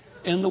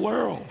in the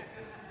world.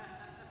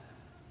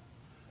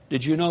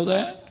 Did you know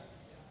that?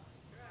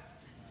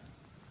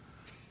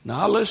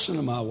 Now, I listen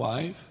to my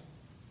wife,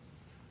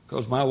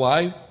 because my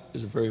wife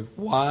is a very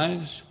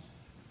wise,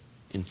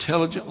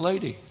 intelligent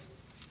lady.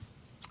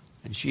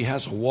 And she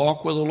has a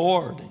walk with the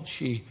Lord. And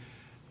she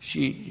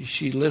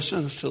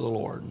listens to the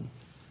Lord. And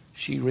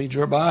she reads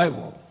her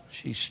Bible.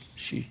 She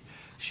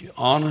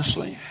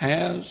honestly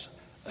has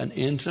an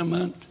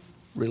intimate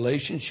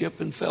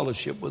relationship and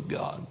fellowship with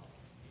God.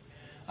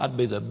 I'd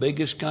be the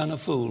biggest kind of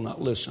fool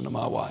not listen to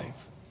my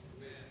wife.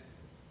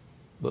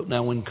 But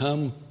now when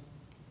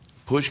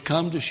push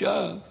come to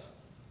shove,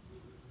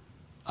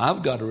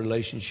 I've got a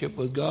relationship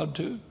with God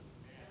too.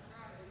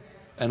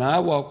 And I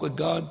walk with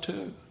God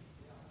too.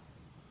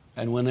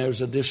 And when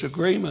there's a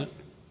disagreement,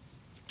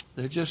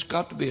 there's just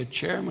got to be a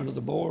chairman of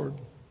the board.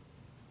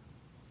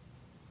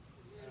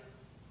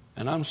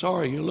 And I'm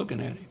sorry, you're looking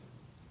at him.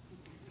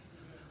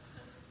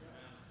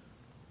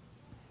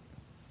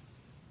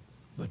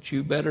 But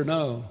you better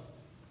know,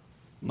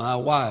 my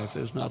wife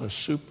is not a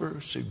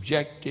super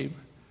subjective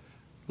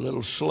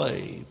little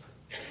slave.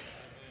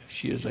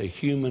 She is a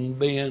human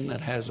being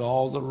that has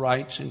all the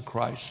rights in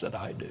Christ that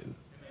I do.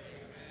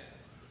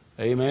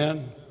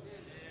 Amen?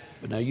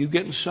 But now you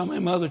get in some of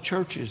them other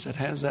churches that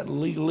has that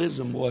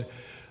legalism, boy,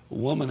 a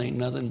woman ain't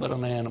nothing but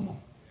an animal.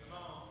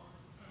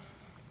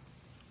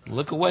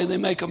 Look the way they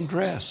make them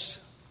dress.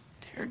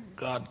 Dear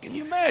God, can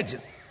you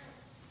imagine?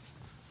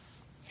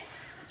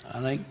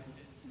 I think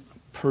the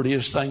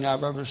prettiest thing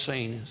I've ever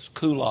seen is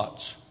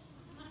culottes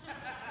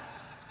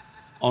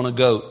on a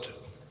goat.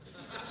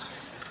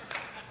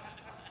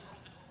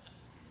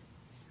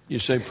 You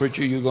say,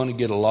 preacher, you're going to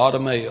get a lot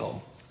of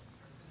mail.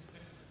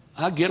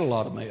 I get a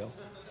lot of mail.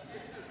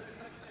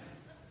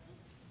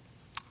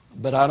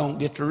 But I don't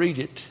get to read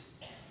it.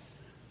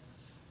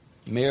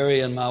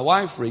 Mary and my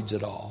wife reads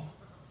it all.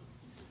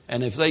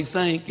 And if they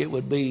think it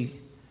would be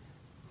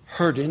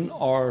hurting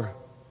or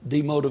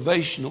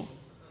demotivational,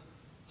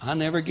 I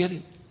never get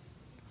it.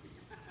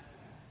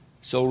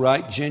 So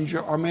write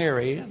Ginger or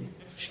Mary, and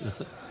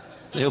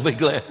they'll be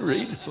glad to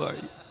read it for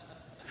you.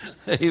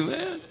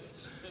 Amen.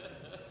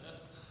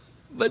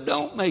 But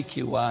don't make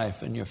your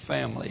wife and your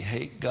family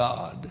hate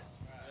God.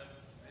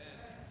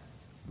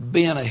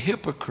 Being a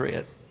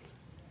hypocrite,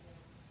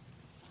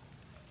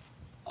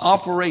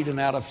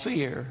 operating out of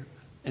fear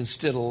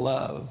instead of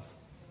love.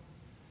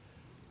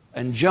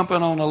 and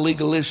jumping on a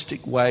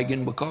legalistic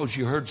wagon because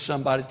you heard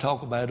somebody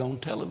talk about it on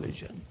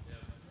television.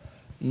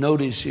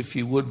 Notice, if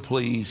you would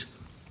please,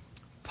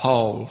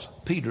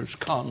 Peter's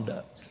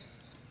conduct.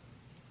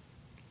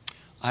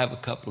 I have a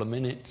couple of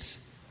minutes.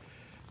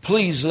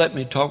 Please let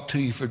me talk to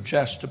you for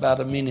just about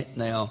a minute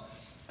now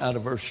out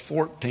of verse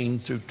 14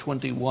 through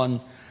 21.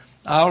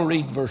 I'll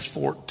read verse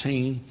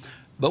 14.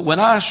 But when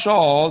I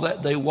saw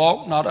that they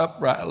walked not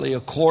uprightly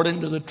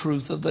according to the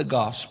truth of the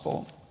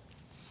gospel,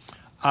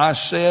 I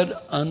said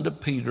unto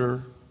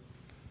Peter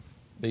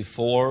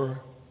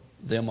before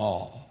them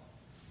all.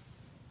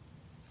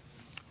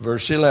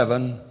 Verse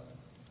 11,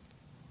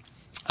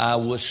 I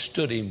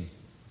withstood him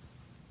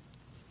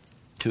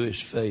to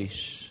his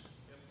face.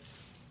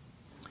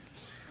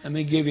 Let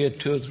me give you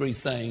 2 or 3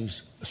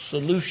 things. A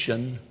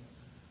solution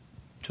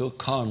to a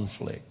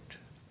conflict.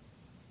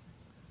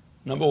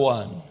 Number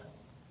 1,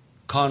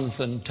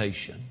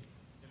 confrontation.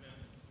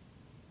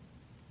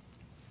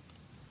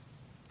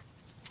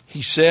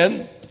 He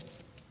said,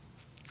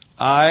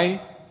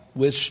 I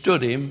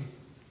withstood him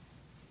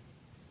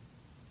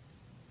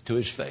to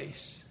his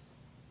face.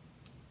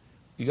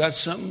 You got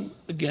something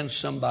against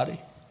somebody?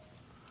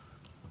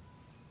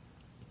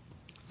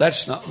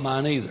 That's not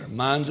mine either.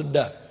 Mine's a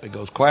duck. It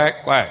goes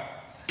quack, quack.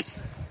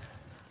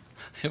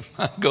 If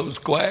mine goes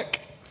quack,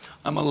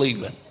 I'm a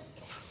leaving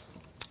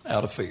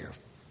out of fear.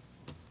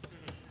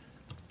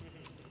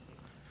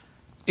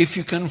 If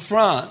you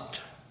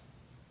confront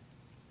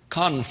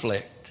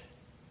conflict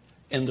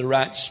in the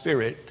right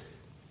spirit,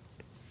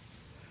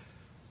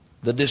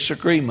 the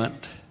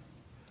disagreement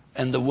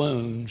and the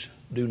wounds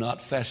do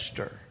not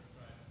fester.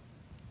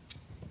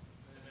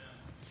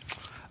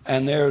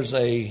 And there's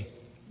a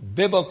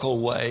biblical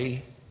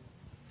way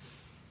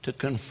to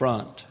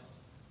confront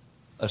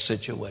a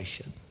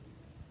situation.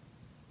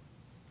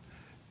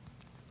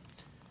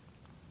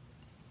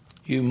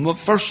 You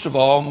first of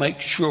all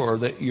make sure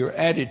that your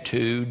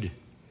attitude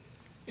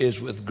is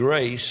with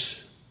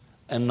grace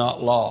and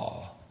not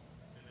law.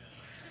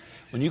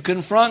 When you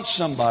confront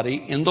somebody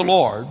in the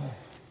Lord,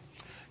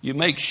 you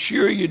make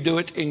sure you do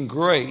it in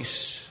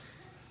grace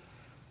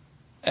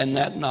and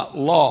that not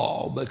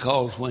law,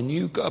 because when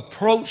you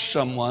approach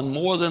someone,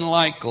 more than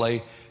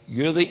likely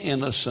you're the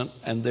innocent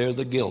and they're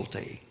the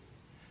guilty.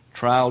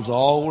 Trial's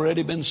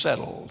already been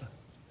settled.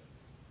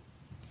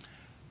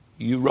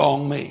 You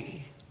wrong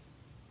me.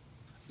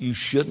 You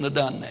shouldn't have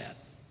done that.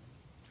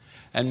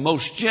 And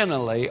most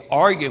generally,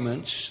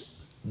 arguments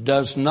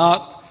does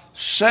not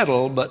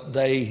settle, but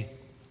they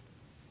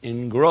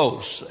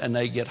engross and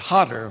they get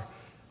hotter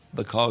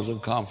because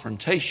of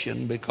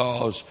confrontation,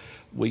 because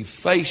we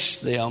face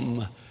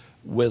them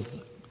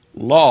with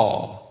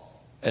law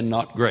and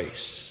not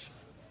grace.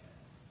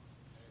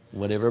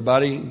 Would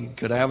everybody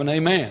could have an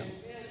amen?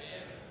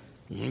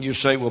 You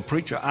say, well,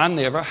 preacher, I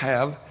never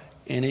have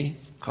any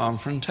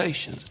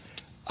confrontations.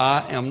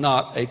 I am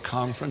not a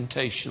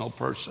confrontational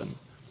person.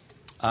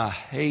 I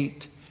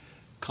hate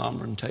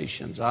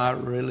confrontations. I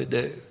really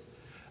do.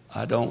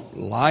 I don't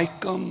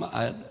like them.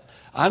 I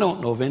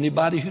don't know of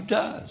anybody who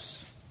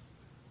does.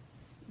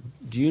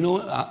 Do you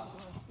know?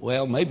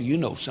 Well, maybe you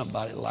know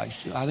somebody that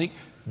likes to. I think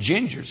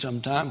Ginger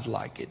sometimes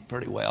like it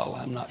pretty well.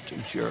 I'm not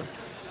too sure.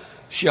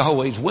 She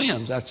always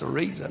wins. That's the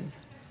reason.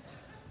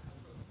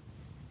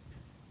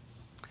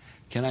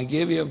 Can I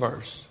give you a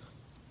verse?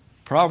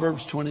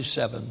 Proverbs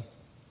 27.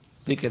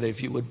 Look at it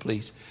if you would,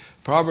 please.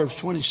 Proverbs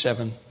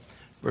 27,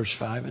 verse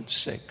 5 and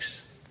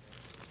 6.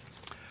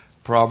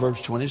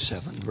 Proverbs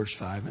 27, verse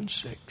 5 and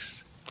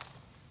 6.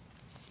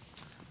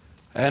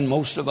 And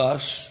most of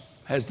us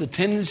has the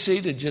tendency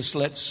to just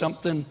let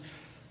something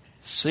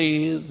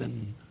seethe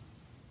and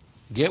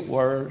get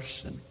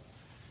worse and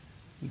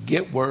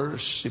get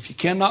worse. If you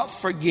cannot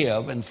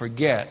forgive and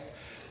forget,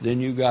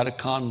 then you got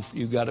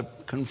to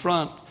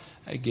confront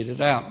and get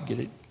it out. Get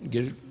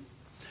it.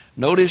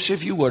 Notice,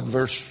 if you would,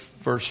 verse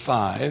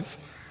 5.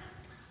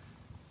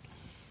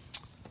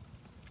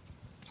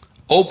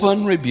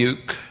 Open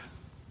rebuke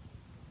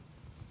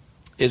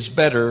is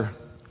better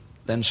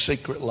than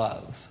secret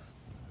love.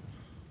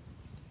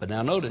 But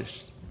now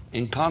notice,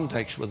 in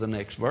context with the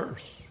next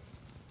verse.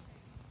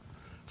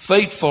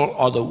 Faithful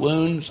are the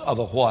wounds of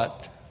a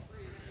what?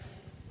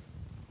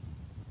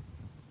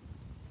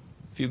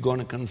 If you're going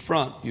to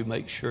confront, you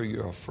make sure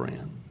you're a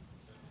friend.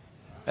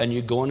 And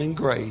you're going in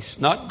grace.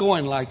 Not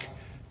going like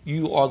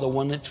you are the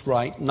one that's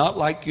right. Not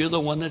like you're the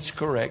one that's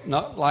correct.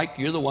 Not like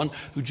you're the one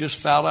who just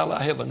fell out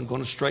of heaven and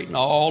going to straighten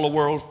all the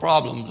world's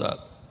problems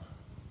up.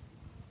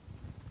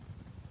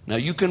 Now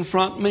you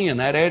confront me in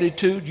that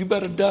attitude, you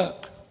better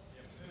duck.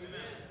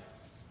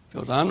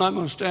 Because I'm not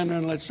going to stand there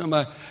and let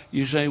somebody,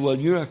 you say, well,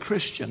 you're a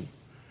Christian.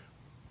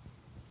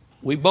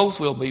 We both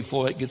will be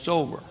before it gets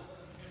over.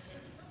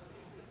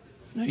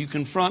 Now you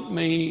confront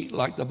me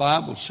like the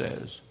Bible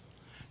says.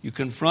 You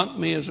confront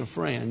me as a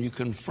friend. You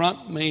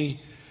confront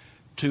me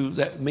to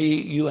that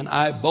you and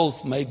I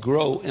both may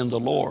grow in the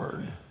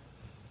Lord.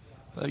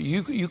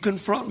 You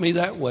confront me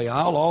that way.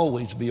 I'll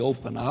always be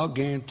open. I'll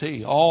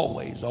guarantee.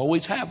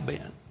 Always have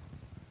been.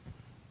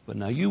 But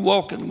now you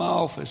walk into my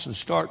office and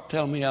start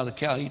telling me how the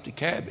cow eat the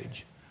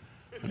cabbage,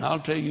 and I'll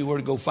tell you where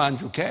to go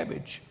find your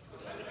cabbage.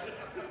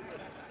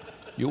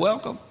 You're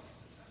welcome.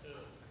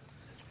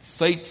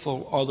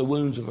 Faithful are the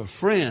wounds of a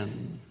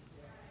friend.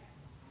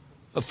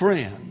 A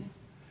friend.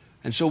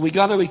 And so we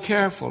got to be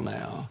careful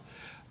now.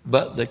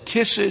 But the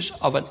kisses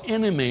of an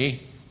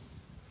enemy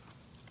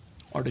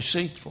are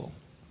deceitful.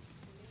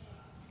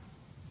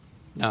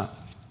 Now,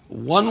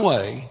 one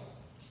way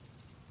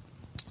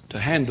to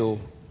handle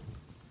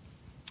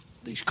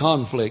these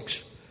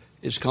conflicts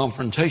is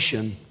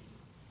confrontation.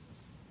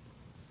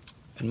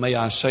 And may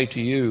I say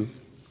to you,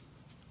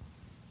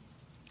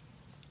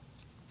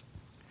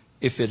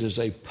 if it is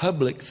a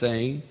public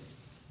thing,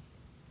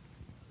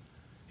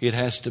 it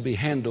has to be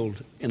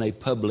handled in a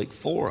public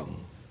forum.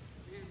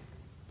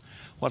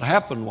 What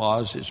happened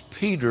is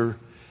Peter's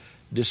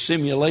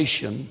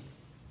dissimulation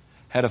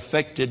had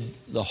affected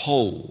the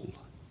whole.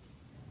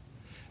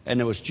 And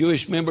there was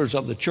Jewish members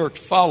of the church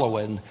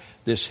following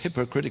this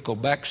hypocritical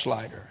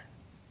backslider.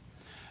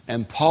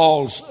 And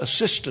Paul's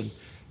assistant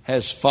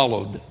has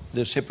followed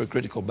this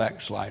hypocritical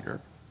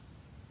backslider.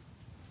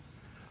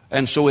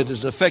 And so it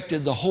has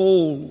affected the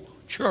whole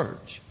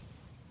church.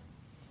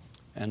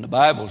 And the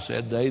Bible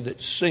said, they that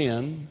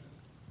sin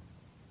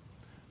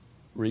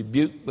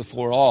rebuke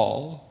before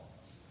all,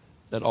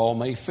 that all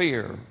may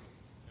fear.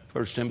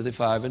 1 Timothy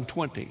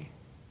 5:20.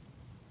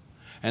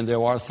 And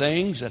there are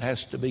things that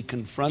has to be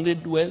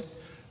confronted with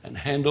and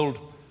handled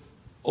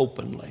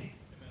openly.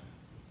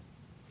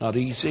 Not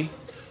easy.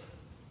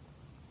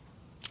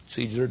 It's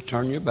easier to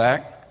turn your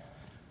back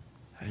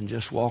and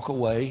just walk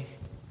away.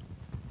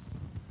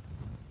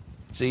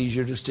 It's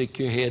easier to stick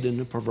your head in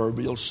the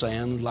proverbial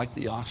sand like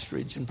the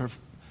ostrich and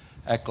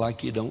act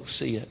like you don't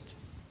see it.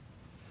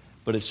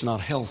 But it's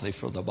not healthy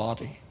for the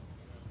body.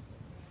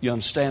 You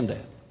understand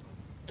that?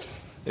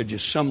 There are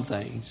just some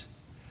things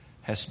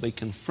has to be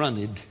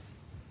confronted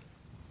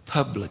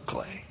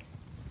publicly.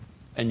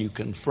 And you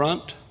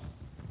confront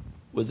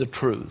with the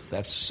truth.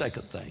 That's the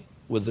second thing.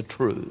 With the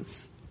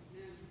truth.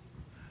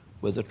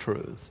 With the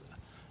truth.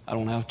 I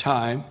don't have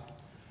time,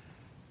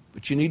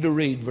 but you need to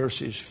read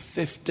verses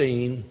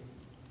 15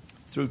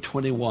 through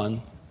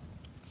 21.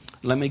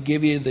 Let me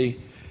give you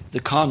the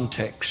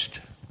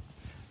context.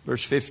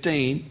 Verse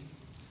 15.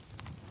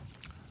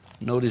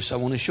 Notice, I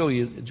want to show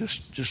you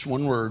just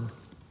one word.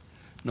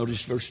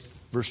 Notice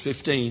verse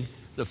 15.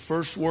 The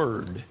first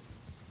word.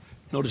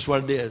 Notice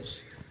what it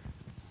is.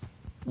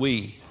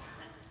 We.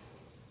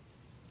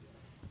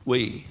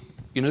 We.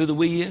 You know who the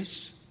we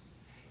is?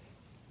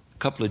 A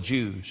couple of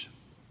Jews.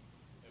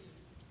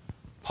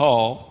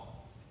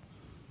 Paul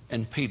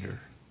and Peter.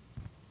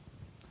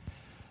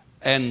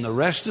 And the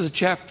rest of the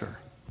chapter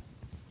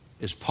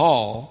is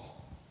Paul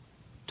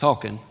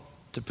talking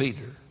to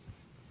Peter.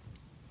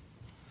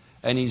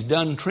 And he's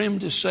done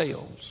trimmed his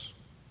sails.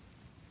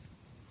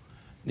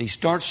 And he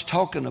starts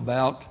talking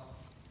about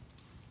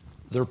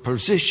their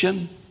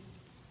position.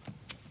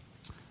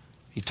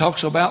 He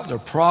talks about their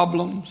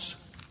problems.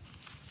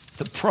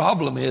 The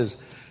problem is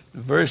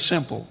very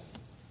simple.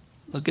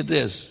 Look at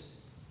this.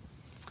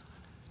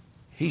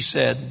 He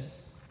said,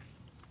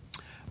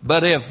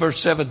 but if, verse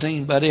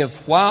 17, but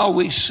if while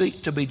we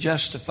seek to be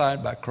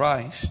justified by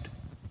Christ,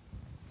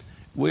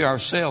 we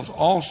ourselves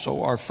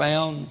also are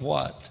found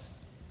what?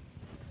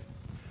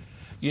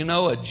 You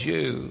know, a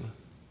Jew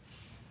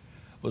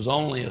was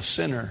only a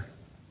sinner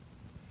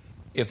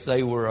if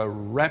they were a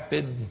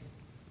rapid,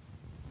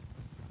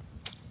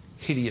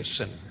 hideous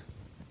sinner.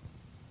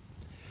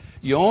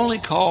 You only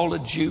called a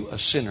Jew a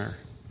sinner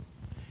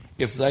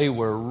if they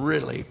were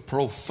really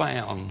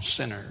profound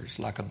sinners,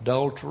 like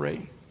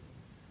adultery,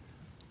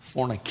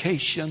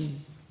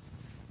 fornication,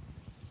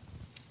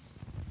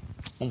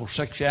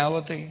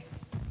 homosexuality.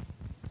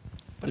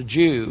 But a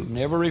Jew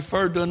never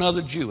referred to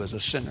another Jew as a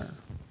sinner.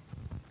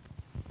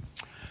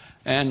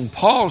 And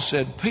Paul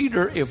said,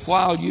 Peter, if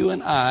while you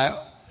and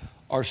I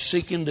are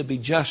seeking to be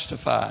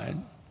justified,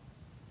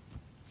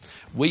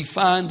 we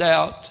find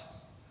out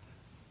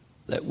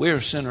that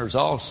we're sinners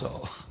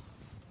also,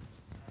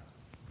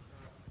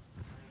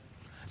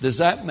 does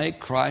that make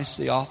Christ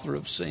the author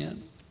of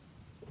sin?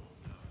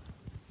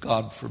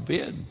 God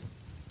forbid.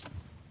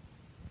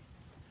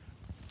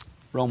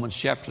 Romans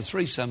chapter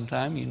 3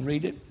 sometime, you can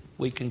read it.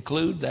 We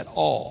conclude that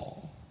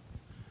all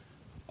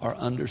are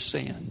under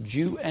sin,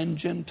 Jew and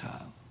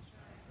Gentile.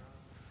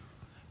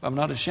 I'm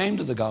not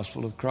ashamed of the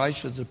gospel of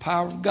Christ, for the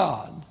power of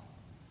God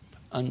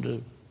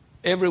unto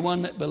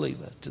everyone that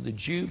believeth, to the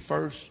Jew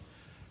first,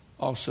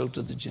 also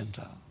to the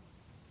Gentile.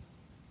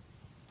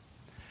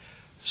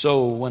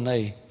 So when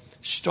they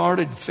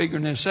started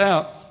figuring this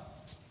out,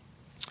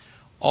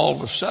 all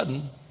of a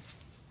sudden,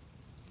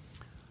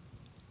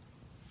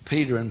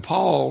 Peter and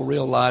Paul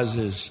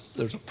realizes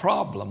there's a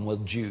problem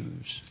with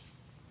Jews.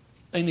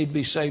 They need to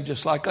be saved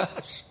just like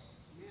us.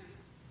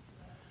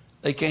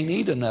 They can't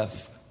eat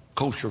enough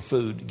kosher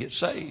food to get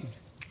saved.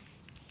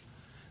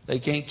 They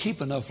can't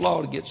keep enough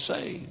law to get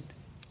saved.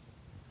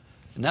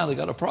 And now they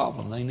got a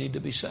problem. They need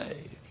to be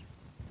saved.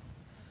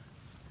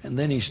 And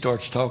then he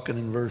starts talking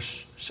in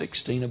verse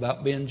 16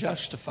 about being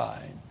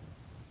justified.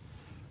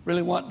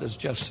 Really, what does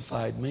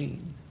justified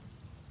mean?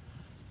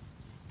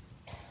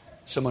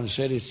 Someone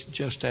said it's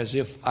just as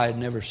if I had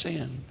never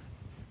sinned.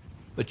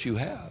 But you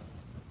have.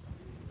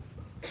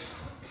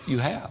 You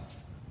have.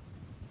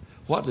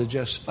 What does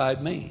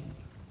justified mean?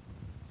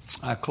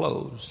 I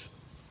close.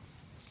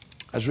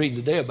 I was reading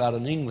today about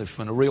an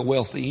Englishman, a real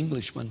wealthy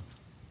Englishman,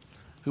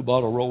 who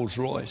bought a Rolls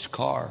Royce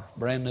car,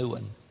 brand new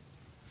one.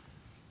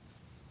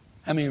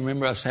 How many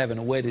remember us having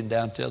a wedding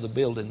down to the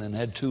building and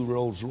had 2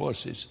 Rolls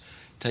Royces,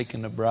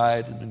 taking the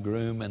bride and the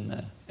groom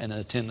and an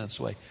attendant's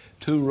away?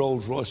 2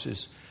 Rolls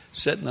Royces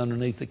sitting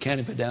underneath the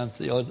canopy down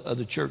to the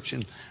other church.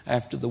 And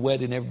after the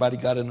wedding, everybody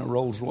got in the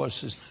Rolls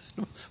Royces.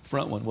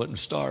 Front one wouldn't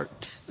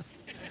start.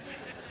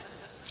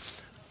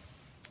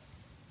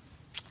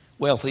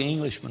 Wealthy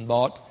Englishman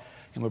bought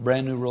him a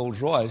brand new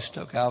Rolls Royce,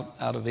 took out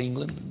of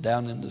England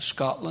down into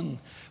Scotland.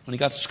 When he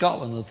got to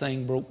Scotland, the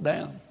thing broke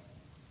down.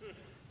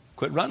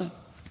 Quit running.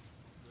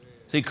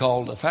 He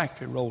called the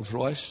factory, Rolls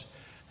Royce,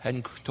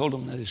 hadn't told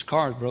them that his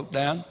car broke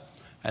down.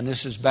 And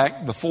this is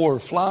back before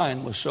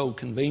flying was so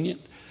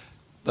convenient.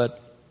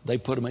 But they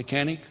put a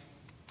mechanic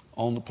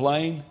on the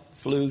plane,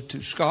 flew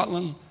to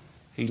Scotland.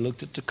 He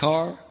looked at the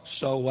car,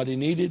 saw what he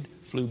needed,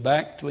 flew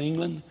back to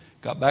England,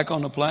 got back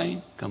on the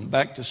plane, come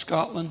back to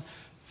Scotland,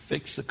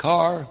 fixed the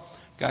car.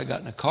 Guy got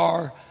in the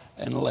car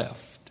and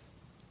left.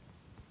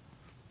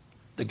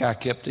 The guy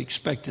kept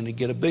expecting to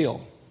get a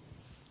bill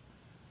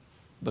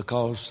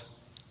because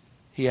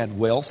he had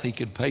wealth. He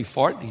could pay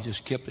for it. And he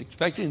just kept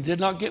expecting and did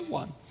not get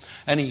one.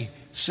 And he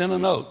sent a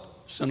note,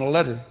 sent a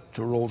letter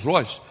to Rolls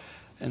Royce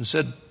and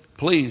said,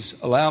 please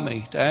allow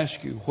me to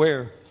ask you,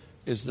 where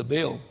is the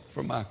bill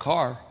for my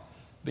car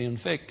being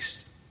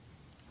fixed?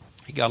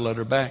 He got a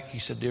letter back. He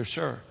said, dear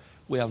sir,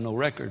 we have no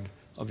record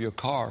of your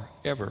car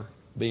ever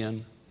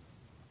being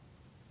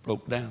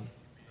broke down.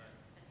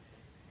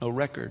 No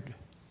record.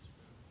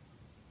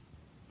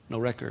 No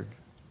record.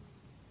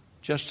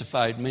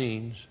 Justified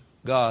means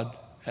God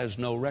has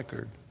no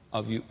record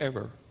of you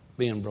ever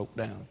being broke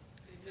down.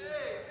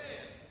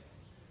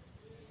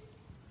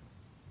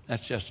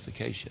 That's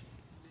justification.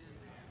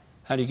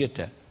 How do you get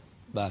that?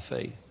 By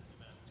faith.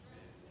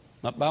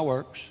 Not by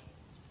works.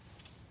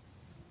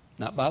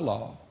 Not by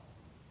law.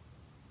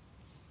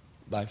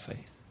 By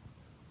faith.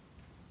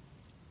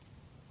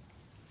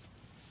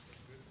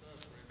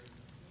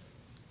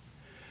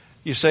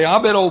 You say, I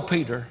bet old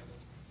Peter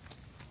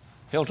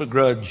held a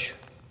grudge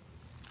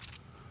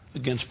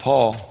against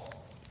Paul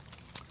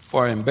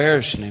for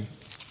embarrassing him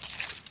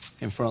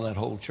in front of that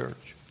whole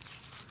church.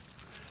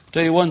 I'll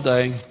tell you one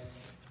thing,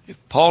 if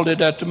Paul did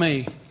that to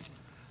me,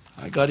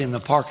 I got him in the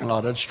parking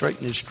lot, I'd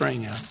straighten his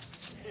string out.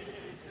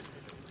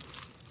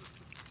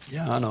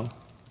 Yeah, I know.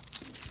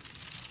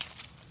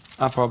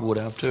 I probably would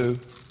have too.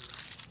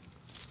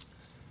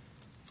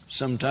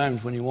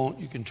 Sometimes when you want,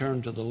 you can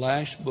turn to the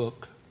last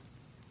book,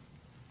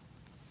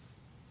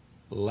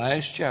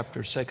 last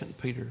chapter, 2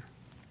 Peter.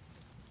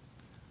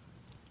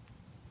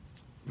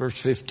 Verse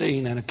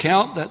 15, and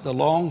account that the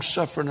long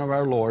suffering of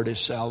our Lord is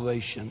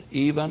salvation,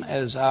 even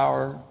as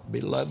our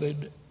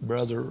beloved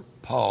brother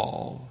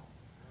Paul,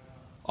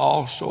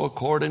 also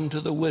according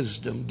to the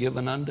wisdom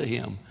given unto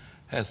him,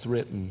 hath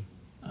written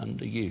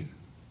unto you.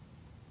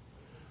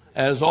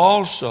 As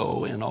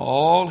also in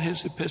all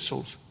his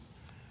epistles,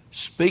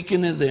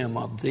 speaking to them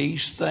of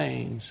these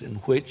things, in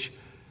which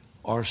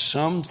are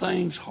some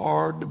things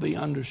hard to be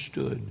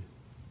understood,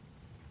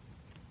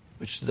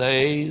 which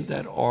they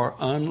that are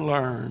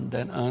unlearned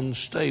and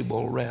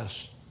unstable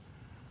rest,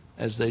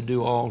 as they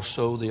do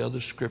also the other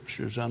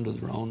scriptures unto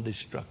their own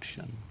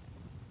destruction.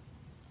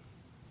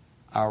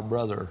 Our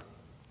brother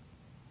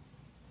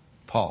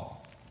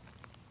Paul.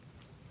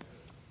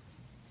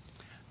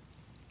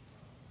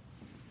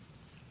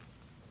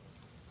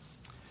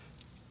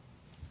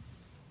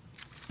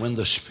 When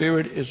the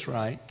spirit is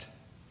right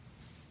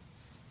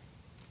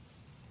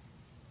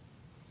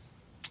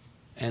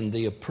and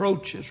the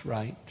approach is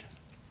right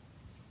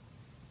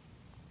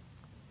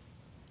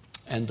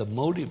and the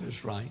motive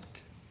is right,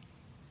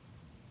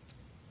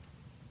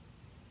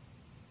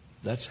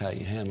 that's how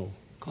you handle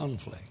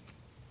conflict.